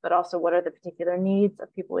policy, but also what are the particular needs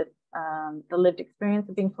of people with the lived experience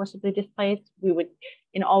of being forcibly displaced. We would,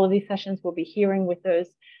 in all of these sessions, we'll be hearing with those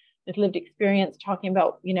with lived experience, talking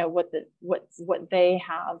about what they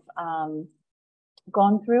have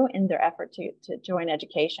gone through in their effort to join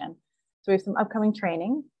education. So we have some upcoming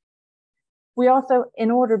training. We also,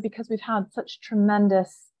 because we've had such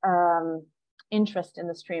tremendous interest in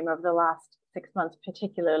the stream over the last 6 months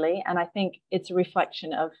particularly, and I think it's a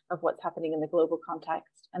reflection of what's happening in the global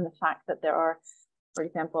context and the fact that there are, for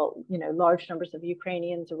example, large numbers of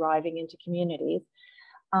Ukrainians arriving into communities.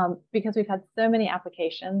 Because we've had so many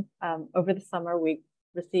applications over the summer, we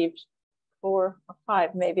received 4 or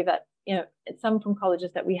 5 maybe that, some from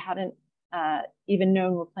colleges that we hadn't even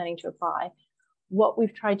known were planning to apply. what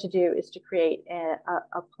we've tried to do is to create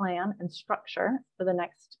a plan and structure for the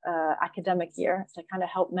next academic year to kind of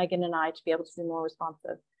help Megan and I to be able to be more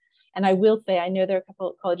responsive. And I will say, I know there are a couple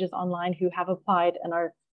of colleges online who have applied and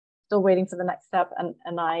are still waiting for the next step.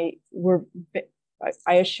 And I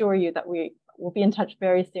assure you that we will be in touch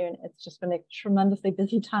very soon. It's just been a tremendously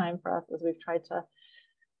busy time for us as we've tried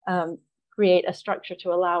to create a structure to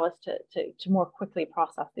allow us to more quickly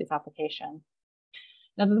process these applications.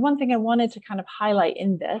 Now, the one thing I wanted to kind of highlight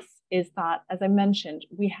in this is that, as I mentioned,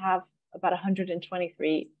 we have about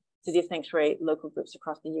 123 City of Sanctuary local groups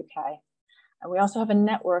across the UK. And we also have a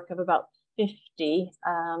network of about 50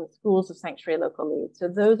 schools of sanctuary local leads. So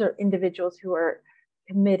those are individuals who are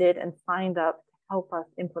committed and signed up to help us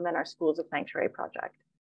implement our schools of sanctuary project,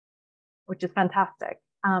 which is fantastic.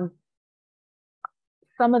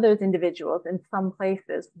 Some of those individuals in some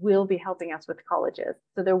places will be helping us with colleges.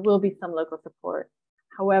 So there will be some local support.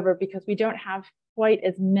 However, because we don't have quite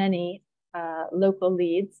as many local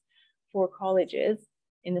leads for colleges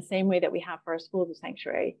in the same way that we have for our schools of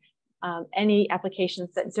sanctuary, any applications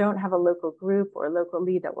that don't have a local group or a local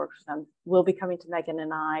lead that works for them will be coming to Megan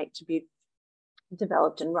and I to be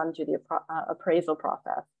developed and run through the appraisal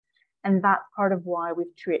process. And that's part of why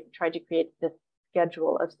we've tried to create this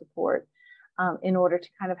schedule of support in order to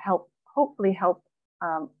kind of hopefully help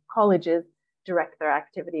colleges direct their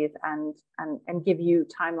activities and give you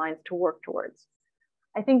timelines to work towards.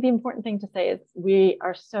 I think the important thing to say is we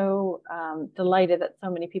are so delighted that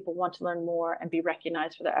so many people want to learn more and be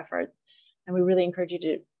recognized for their efforts. And we really encourage you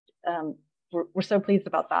to, we're so pleased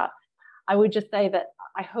about that. I would just say that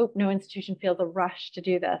I hope no institution feels a rush to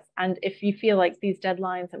do this. And if you feel like these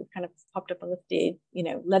deadlines that we've kind of popped up on the stage,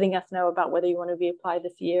 letting us know about whether you want to reapply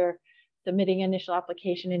this year, submitting initial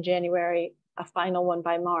application in January, a final one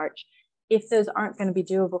by March, if those aren't going to be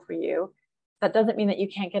doable for you, that doesn't mean that you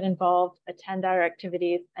can't get involved, attend our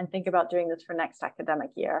activities, and think about doing this for next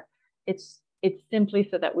academic year. It's simply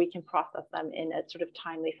so that we can process them in a sort of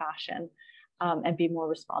timely fashion and be more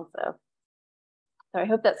responsive. So I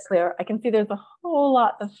hope that's clear. I can see there's a whole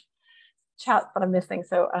lot of chats that I'm missing,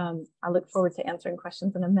 so I look forward to answering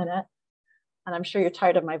questions in a minute. And I'm sure you're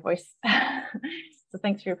tired of my voice. So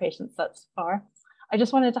thanks for your patience thus far. I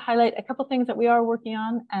just wanted to highlight a couple things that we are working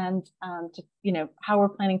on and how we're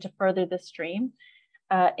planning to further this stream.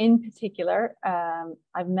 In particular,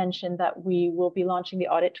 I've mentioned that we will be launching the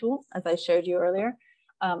audit tool, as I showed you earlier.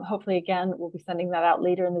 Hopefully, again, we'll be sending that out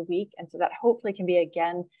later in the week. And so that hopefully can be,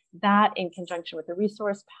 again, that in conjunction with the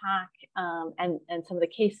resource pack and some of the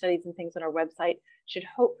case studies and things on our website should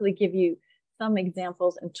hopefully give you some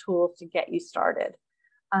examples and tools to get you started.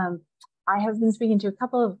 I have been speaking to a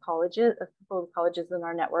couple of colleges in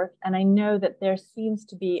our network, and I know that there seems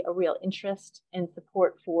to be a real interest in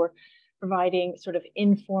support for providing sort of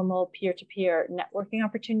informal peer-to-peer networking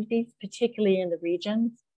opportunities, particularly in the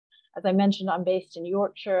regions. As I mentioned, I'm based in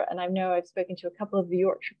Yorkshire, and I know I've spoken to a couple of the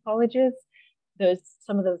Yorkshire colleges,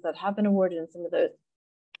 some of those that have been awarded and some of those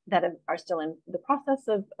that are still in the process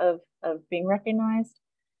of being recognized.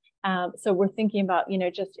 So we're thinking about,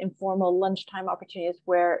 just informal lunchtime opportunities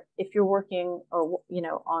where if you're working or,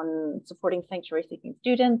 on supporting sanctuary seeking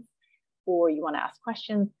students, or you want to ask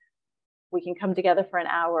questions, we can come together for an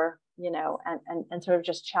hour, and sort of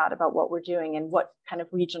just chat about what we're doing and what kind of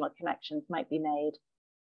regional connections might be made.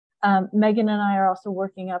 Megan and I are also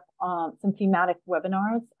working up on some thematic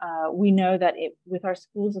webinars. We know that with our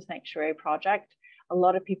Schools of Sanctuary project, a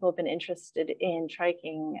lot of people have been interested in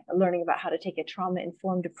learning about how to take a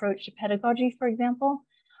trauma-informed approach to pedagogy, for example.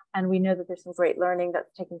 And we know that there's some great learning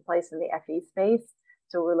that's taking place in the FE space.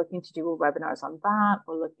 So we're looking to do webinars on that.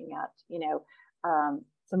 We're looking at,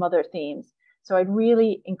 some other themes. So I'd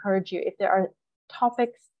really encourage you, if there are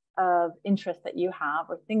topics of interest that you have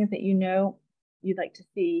or things that you'd like to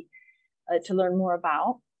see, to learn more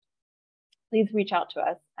about, please reach out to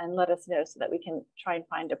us and let us know so that we can try and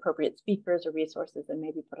find appropriate speakers or resources and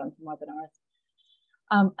maybe put on some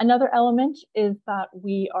webinars. Another element is that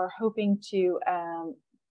we are hoping to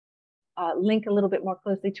link a little bit more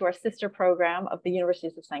closely to our sister program of the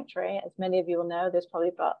Universities of Sanctuary. As many of you will know, there's probably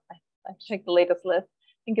about, I checked the latest list,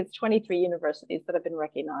 I think it's 23 universities that have been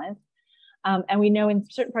recognized. And we know in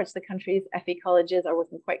certain parts of the country, FE colleges are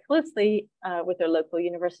working quite closely with their local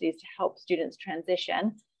universities to help students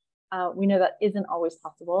transition. We know that isn't always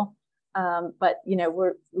possible, but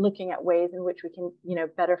we're looking at ways in which we can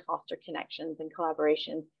better foster connections and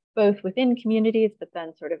collaborations, both within communities, but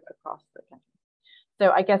then sort of across the country.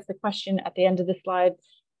 So I guess the question at the end of the slide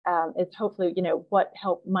is hopefully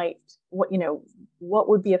what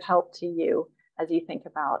would be of help to you as you think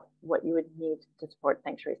about what you would need to support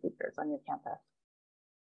sanctuary seekers on your campus.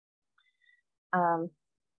 And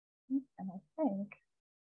I think,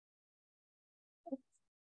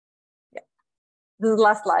 yeah, this is the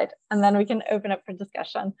last slide, and then we can open up for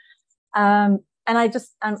discussion. And I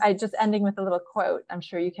just ending with a little quote. I'm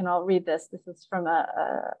sure you can all read this. This is from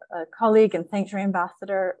a colleague and sanctuary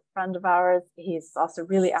ambassador, friend of ours. He's also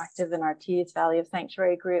really active in our Tees Valley of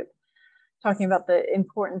Sanctuary group, talking about the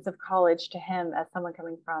importance of college to him as someone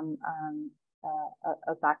coming from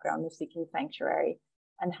a background of seeking sanctuary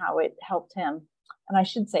and how it helped him. And I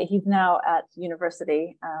should say he's now at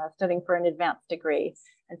university studying for an advanced degree.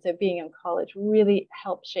 And so being in college really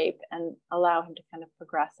helped shape and allow him to kind of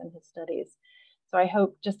progress in his studies. So I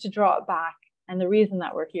hope just to draw it back, and the reason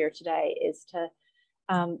that we're here today is to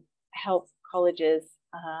help colleges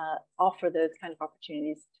offer those kind of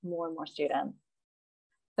opportunities to more and more students.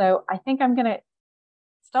 So I think I'm going to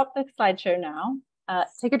stop the slideshow now,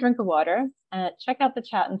 take a drink of water, check out the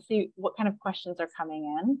chat and see what kind of questions are coming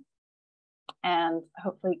in. And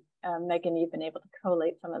hopefully, Megan, you've been able to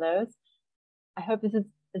collate some of those. I hope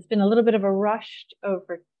it's been a little bit of a rushed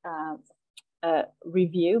over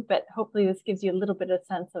review, but hopefully this gives you a little bit of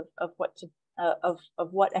sense of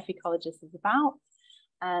what FE Colleges is about,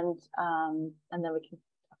 and then we can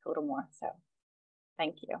talk a little more. So,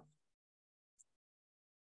 thank you.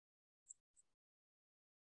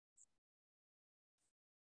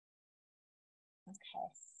 Okay.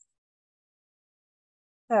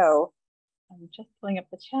 So I'm just pulling up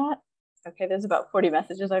the chat. Okay, there's about 40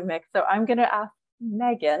 messages I've mixed. So I'm going to ask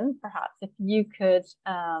Megan, perhaps, if you could.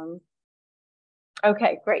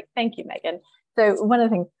 Okay, great. Thank you, Megan. So one of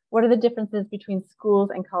the things, what are the differences between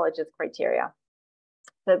schools and colleges criteria?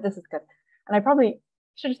 So this is good. And I probably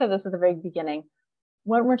should have said this at the very beginning.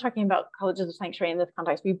 When we're talking about colleges of sanctuary in this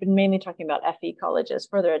context, we've been mainly talking about FE colleges,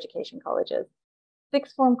 further education colleges.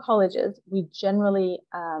 Sixth form colleges, we generally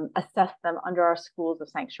assess them under our schools of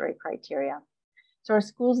sanctuary criteria. So our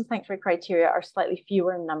schools of sanctuary criteria are slightly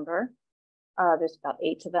fewer in number. There's about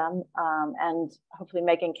 8 of them. And hopefully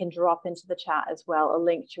Megan can drop into the chat as well a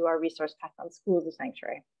link to our resource pack on schools of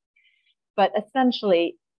sanctuary. But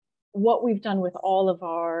essentially, what we've done with all of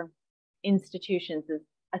our institutions is,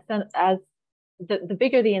 as the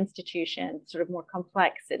bigger the institution, sort of more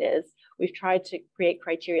complex it is, we've tried to create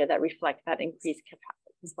criteria that reflect that increased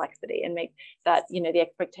complexity and make that, the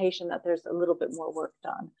expectation that there's a little bit more work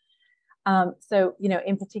done. So,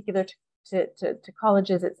 in particular to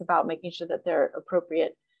colleges, it's about making sure that there are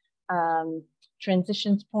appropriate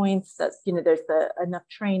transitions points, that, there's enough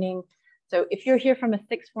training. So if you're here from a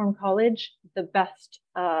sixth form college, the best,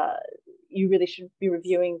 you really should be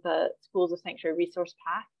reviewing the Schools of Sanctuary resource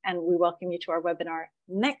pack. And we welcome you to our webinar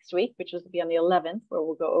next week, which will be on the 11th, where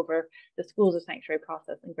we'll go over the Schools of Sanctuary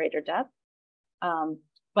process in greater depth.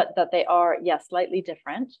 But that they are, yes, slightly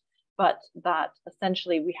different, but that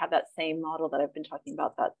essentially we have that same model that I've been talking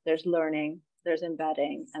about, that there's learning, there's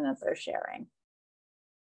embedding, and that there's sharing.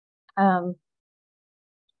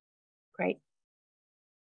 Great.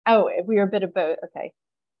 Oh, we are a bit of both. Okay,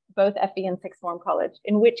 both FE and sixth form college.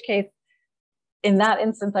 In which case, in that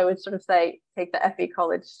instance, I would sort of say take the FE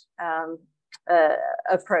college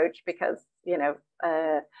approach, because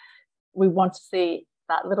we want to see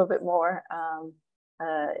that little bit more.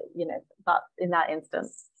 That in that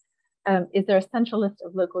instance, is there a central list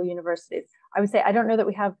of local universities? I would say I don't know that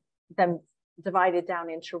we have them divided down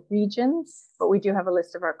into regions, but we do have a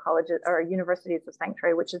list of our colleges or universities of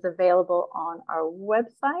sanctuary, which is available on our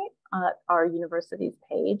website, our universities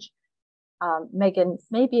page. Megan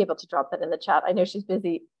may be able to drop that in the chat. I know she's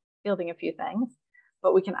busy fielding a few things,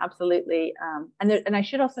 but we can absolutely, and I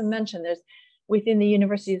should also mention, there's within the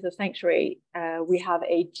universities of sanctuary, we have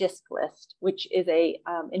a JISC list, which is a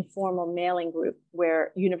informal mailing group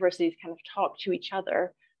where universities kind of talk to each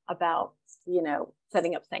other about,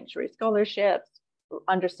 setting up sanctuary scholarships,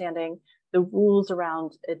 understanding the rules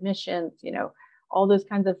around admissions, all those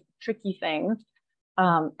kinds of tricky things.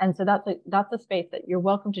 And so that's a space that you're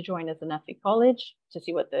welcome to join as an FE college to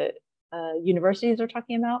see what the universities are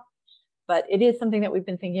talking about. But it is something that we've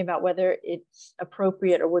been thinking about whether it's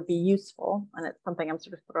appropriate or would be useful. And it's something I'm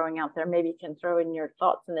sort of throwing out there. Maybe you can throw in your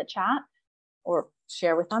thoughts in the chat or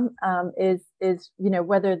share with them, is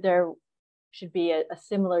whether there should be a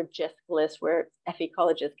similar JISC list where FE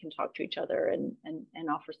colleges can talk to each other and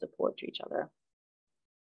offer support to each other.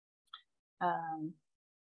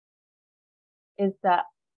 Is the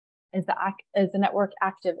network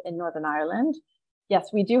active in Northern Ireland? Yes,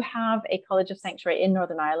 we do have a College of Sanctuary in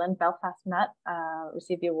Northern Ireland. Belfast Met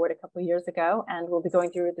received the award a couple of years ago, and we'll be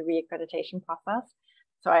going through the reaccreditation process.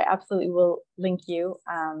 So I absolutely will link you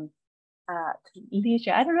to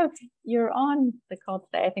Leisha. I don't know if you're on the call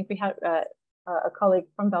today. I think we have a colleague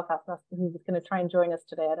from Belfast who was going to try and join us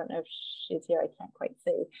today. I don't know if she's here. I can't quite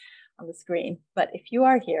see on the screen. But if you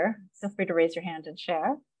are here, feel free to raise your hand and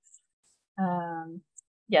share.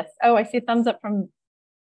 Yes. Oh, I see a thumbs up from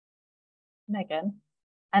Megan.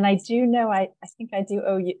 And I do know, I think I do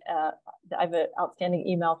owe you, I have an outstanding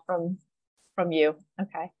email from you.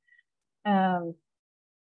 Okay.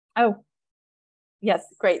 Oh, yes,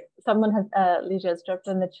 great. Someone has, Ligia has dropped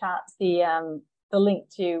in the chat the link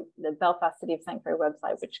to the Belfast City of Sanctuary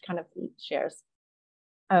website, which kind of shares.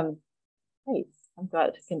 Great, I'm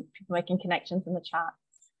glad people making connections in the chat.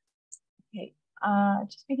 Okay,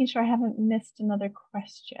 just making sure I haven't missed another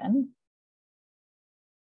question.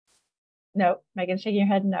 No, Megan shaking your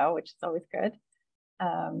head no, which is always good.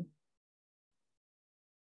 All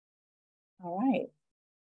right.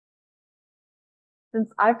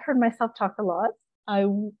 Since I've heard myself talk a lot, I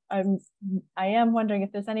am wondering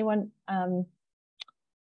if there's anyone,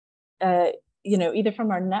 you know, either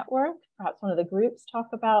from our network, perhaps one of the groups, talk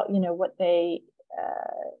about, you know, what they,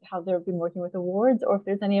 how they've been working with awards, or if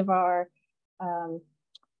there's any of our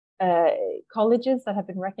colleges that have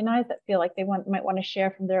been recognized that feel like they might want to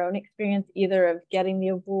share from their own experience, either of getting the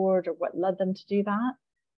award or what led them to do that.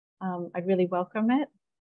 I'd really welcome it.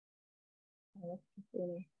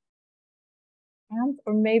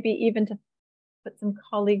 Or maybe even to put some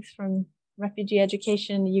colleagues from refugee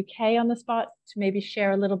education in the UK on the spot to maybe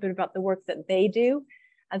share a little bit about the work that they do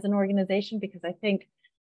as an organization, because I think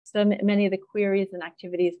so many of the queries and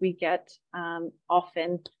activities we get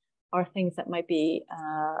often are things that might be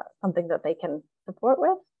something that they can support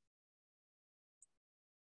with.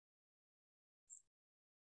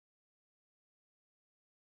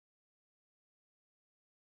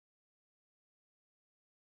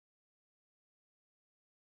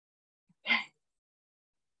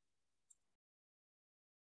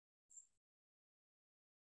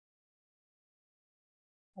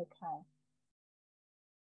 Okay.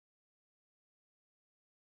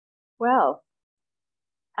 Well,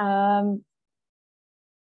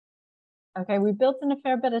 okay, we built in a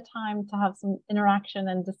fair bit of time to have some interaction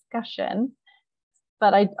and discussion,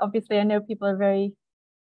 but obviously I know people are very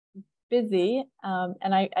busy,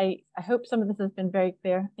 and I hope some of this has been very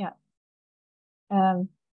clear. Yeah.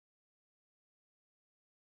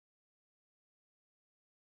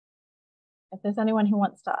 If there's anyone who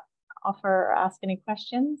wants to offer or ask any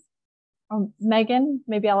questions, or Megan,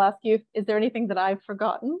 maybe I'll ask you, is there anything that I've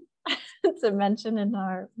forgotten to mention in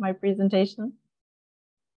my presentation?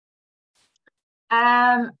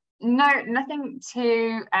 No, nothing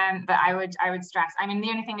to that I would stress. I mean, the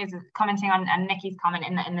only thing is commenting on Nikki's comment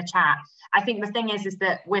in the chat. I think the thing is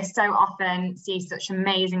that we're so often see such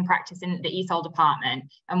amazing practice in the ESOL department,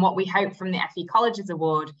 and what we hope from the FE Colleges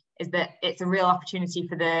Award is that it's a real opportunity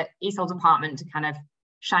for the ESOL department to kind of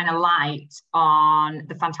shine a light on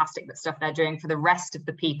the fantastic stuff they're doing for the rest of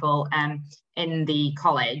the people in the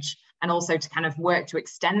college, and also to kind of work to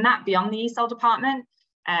extend that beyond the ESOL department,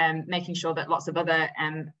 making sure that lots of other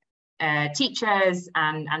teachers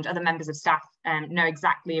and other members of staff know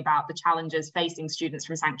exactly about the challenges facing students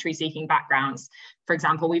from sanctuary seeking backgrounds. For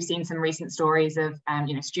example, we've seen some recent stories of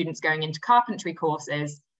you know, students going into carpentry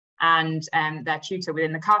courses and their tutor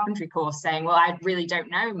within the carpentry course saying, well, I really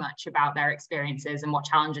don't know much about their experiences and what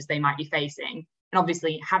challenges they might be facing. And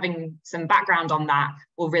obviously having some background on that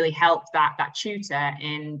will really help that tutor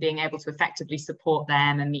in being able to effectively support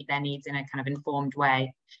them and meet their needs in a kind of informed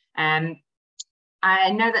way.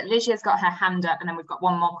 I know that Ligia's got her hand up, and then we've got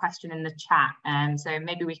one more question in the chat. So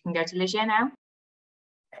maybe we can go to Ligia now.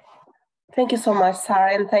 Thank you so much,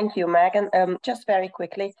 Sarah, and thank you, Megan. Just very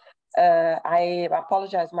quickly, I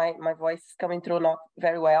apologize, my voice is coming through not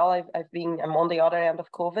very well. I'm on the other end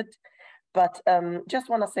of COVID, but just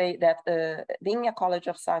want to say that being a College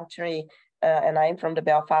of Sanctuary, and I'm from the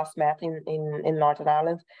Belfast Met in Northern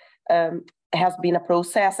Ireland, has been a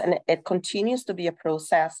process, and it continues to be a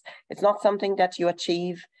process. It's not something that you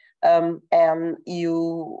achieve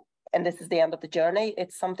and this is the end of the journey.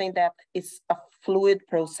 It's something that is a fluid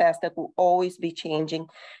process that will always be changing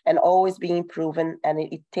and always be improving, and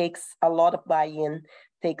it takes a lot of buy-in,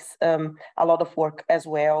 takes a lot of work as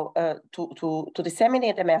well to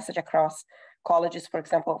disseminate the message across colleges. For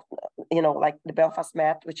example, you know, like the Belfast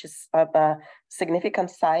Met, which is a significant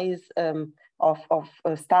size of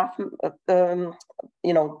staff,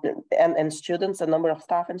 you know, and students, a number of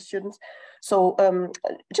staff and students. So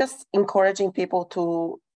just encouraging people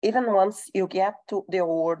to, even once you get to the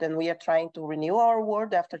award, and we are trying to renew our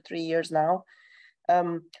award after 3 years now,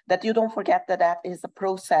 that you don't forget that that is a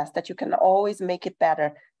process, that you can always make it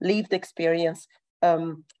better, leave the experience,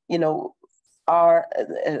 you know, are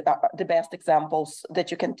the best examples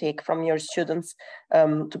that you can take from your students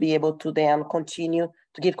to be able to then continue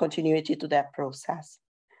to give continuity to that process.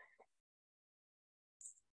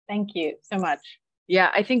 Thank you so much.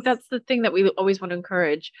 Yeah, I think that's the thing that we always want to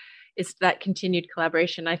encourage, is that continued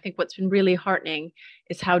collaboration. I think what's been really heartening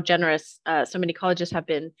is how generous so many colleges have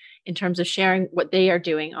been in terms of sharing what they are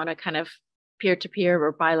doing on a kind of peer-to-peer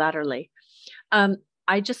or bilaterally.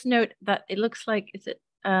 I just note that it looks like, is it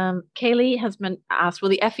Kaylee has been asked, will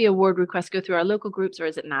the FE award request go through our local groups or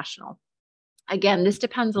is it national? Again, this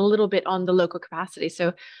depends a little bit on the local capacity.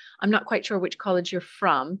 So I'm not quite sure which college you're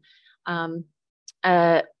from. I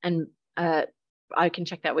can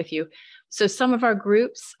check that with you. So some of our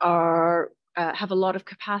groups are have a lot of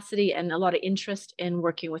capacity and a lot of interest in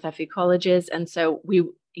working with FE colleges. And so we,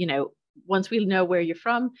 once we know where you're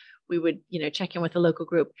from, we would, check in with the local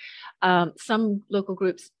group. Some local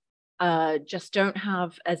groups just don't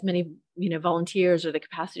have as many, volunteers or the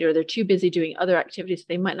capacity, or they're too busy doing other activities, so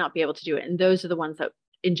they might not be able to do it. And those are the ones that,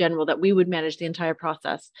 in general, that we would manage the entire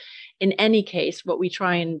process. In any case, what we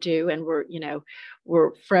try and do, and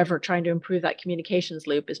we're forever trying to improve that communications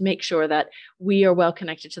loop, is make sure that we are well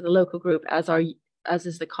connected to the local group as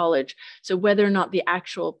is the college. So whether or not the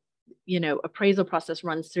actual, appraisal process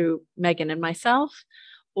runs through Megan and myself,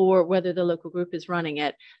 or whether the local group is running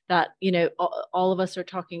it, that, all of us are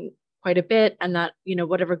talking quite a bit, and that,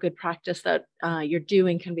 whatever good practice that you're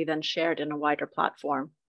doing can be then shared in a wider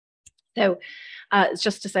platform. So it's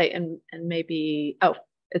just to say, and maybe,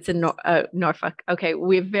 it's in Norfolk. Okay,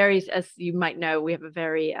 we have as you might know, we have a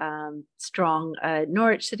very strong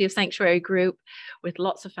Norwich City of Sanctuary group with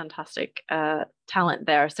lots of fantastic talent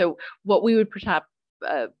there. So what we would perhaps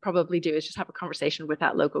probably do is just have a conversation with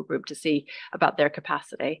that local group to see about their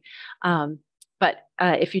capacity. But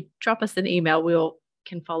if you drop us an email, we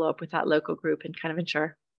can follow up with that local group and kind of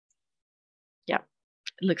ensure. Yeah,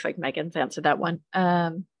 it looks like Megan's answered that one.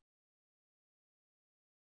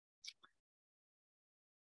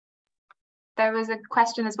 There was a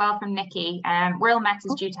question as well from Nikki. Royal Met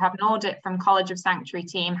is due to have an audit from College of Sanctuary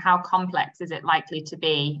team. How complex is it likely to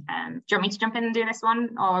be? Do you want me to jump in and do this one,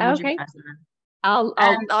 or would you prefer to?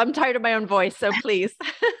 I'm tired of my own voice, so please.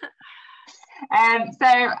 So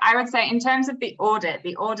I would say, in terms of the audit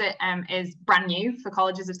is brand new for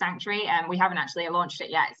Colleges of Sanctuary, and we haven't actually launched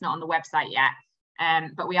it yet. It's not on the website yet,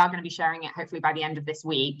 but we are going to be sharing it hopefully by the end of this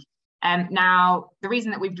week. Now, the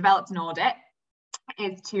reason that we've developed an audit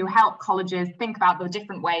is to help colleges think about the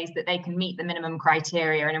different ways that they can meet the minimum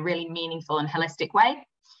criteria in a really meaningful and holistic way,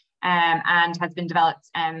 and has been developed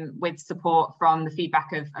with support from the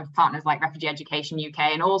feedback of partners like Refugee Education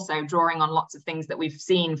UK, and also drawing on lots of things that we've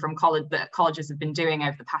seen from colleges have been doing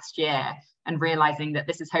over the past year, and realizing that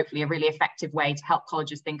this is hopefully a really effective way to help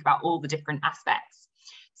colleges think about all the different aspects.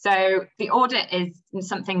 So the audit is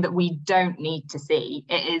something that we don't need to see.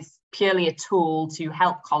 It is purely a tool to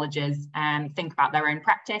help colleges think about their own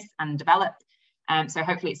practice and develop. So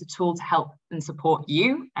hopefully it's a tool to help and support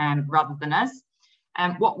you rather than us.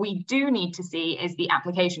 What we do need to see is the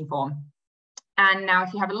application form. And now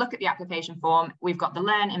if you have a look at the application form, we've got the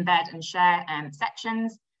learn, embed and share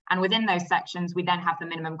sections. And within those sections, we then have the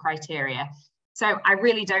minimum criteria. So I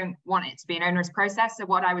really don't want it to be an onerous process. So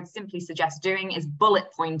what I would simply suggest doing is bullet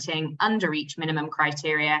pointing under each minimum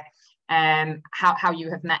criteria how you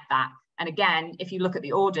have met that. And again, if you look at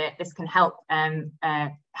the audit, this can help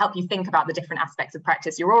you think about the different aspects of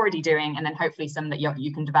practice you're already doing, and then hopefully some that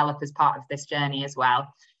you can develop as part of this journey as well.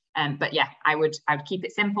 But yeah, I would keep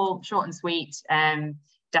it simple, short and sweet.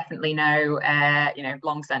 Definitely no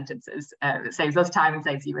long sentences. It saves us time and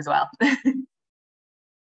saves you as well.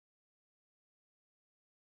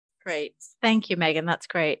 Great. Thank you, Megan. That's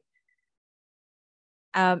great.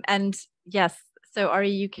 And yes, so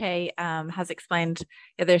RE UK has explained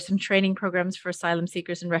there's some training programs for asylum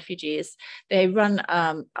seekers and refugees. They run,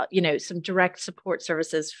 some direct support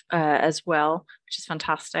services as well, which is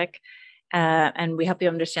fantastic. And we help you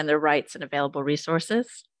understand their rights and available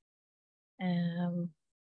resources.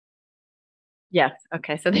 Yeah,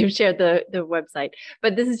 okay, so they've shared the website.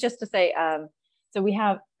 But this is just to say, so we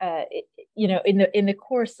have, in the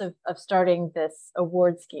course of starting this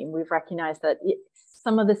award scheme, we've recognized that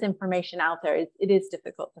some of this information out there, it is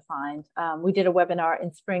difficult to find. We did a webinar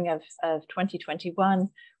in spring of 2021,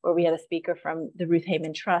 where we had a speaker from the Ruth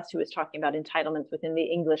Hayman Trust who was talking about entitlements within the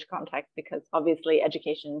English context, because obviously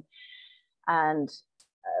education and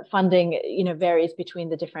funding, varies between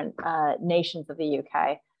the different nations of the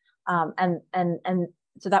UK. And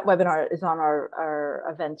so that webinar is on our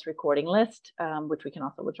events recording list, which we can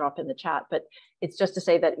also drop in the chat. But it's just to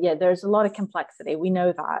say that, yeah, there's a lot of complexity. We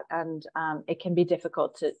know that, and it can be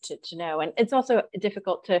difficult to know. And it's also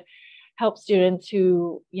difficult to help students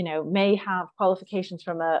who, you know, may have qualifications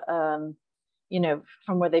from you know,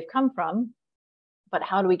 from where they've come from, but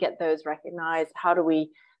how do we get those recognized? How do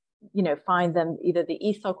we, you know, find them either the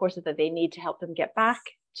ESOL courses that they need to help them get back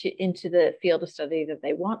into the field of study that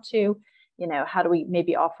they want to, you know, how do we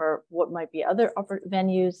maybe offer what might be other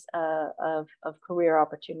venues of career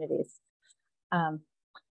opportunities.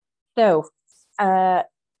 So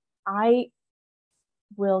I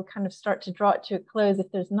will kind of start to draw it to a close.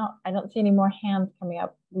 If there's not, I don't see any more hands coming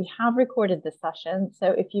up. We have recorded this session.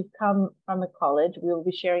 So if you've come from a college, we will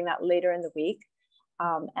be sharing that later in the week.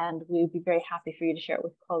 And we would be very happy for you to share it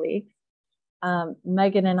with colleagues.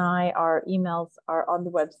 Megan and our emails are on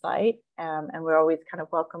the website, and we're always kind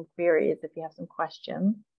of welcome queries if you have some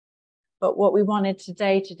questions. But what we wanted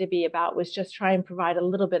today to be about was just try and provide a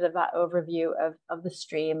little bit of that overview of the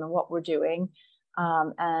stream and what we're doing,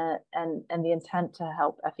 and the intent to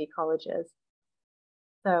help FE colleges.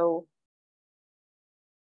 So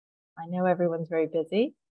I know everyone's very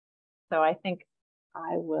busy, so I think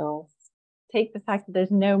I will take the fact that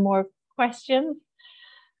there's no more questions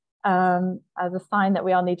as a sign that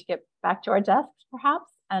we all need to get back to our desks,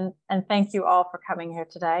 perhaps. And thank you all for coming here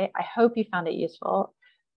today. I hope you found it useful.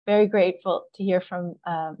 Very grateful to hear from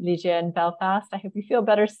Ligia in Belfast. I hope you feel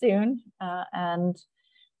better soon. And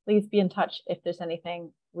please be in touch if there's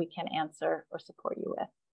anything we can answer or support you with.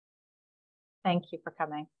 Thank you for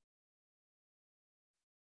coming.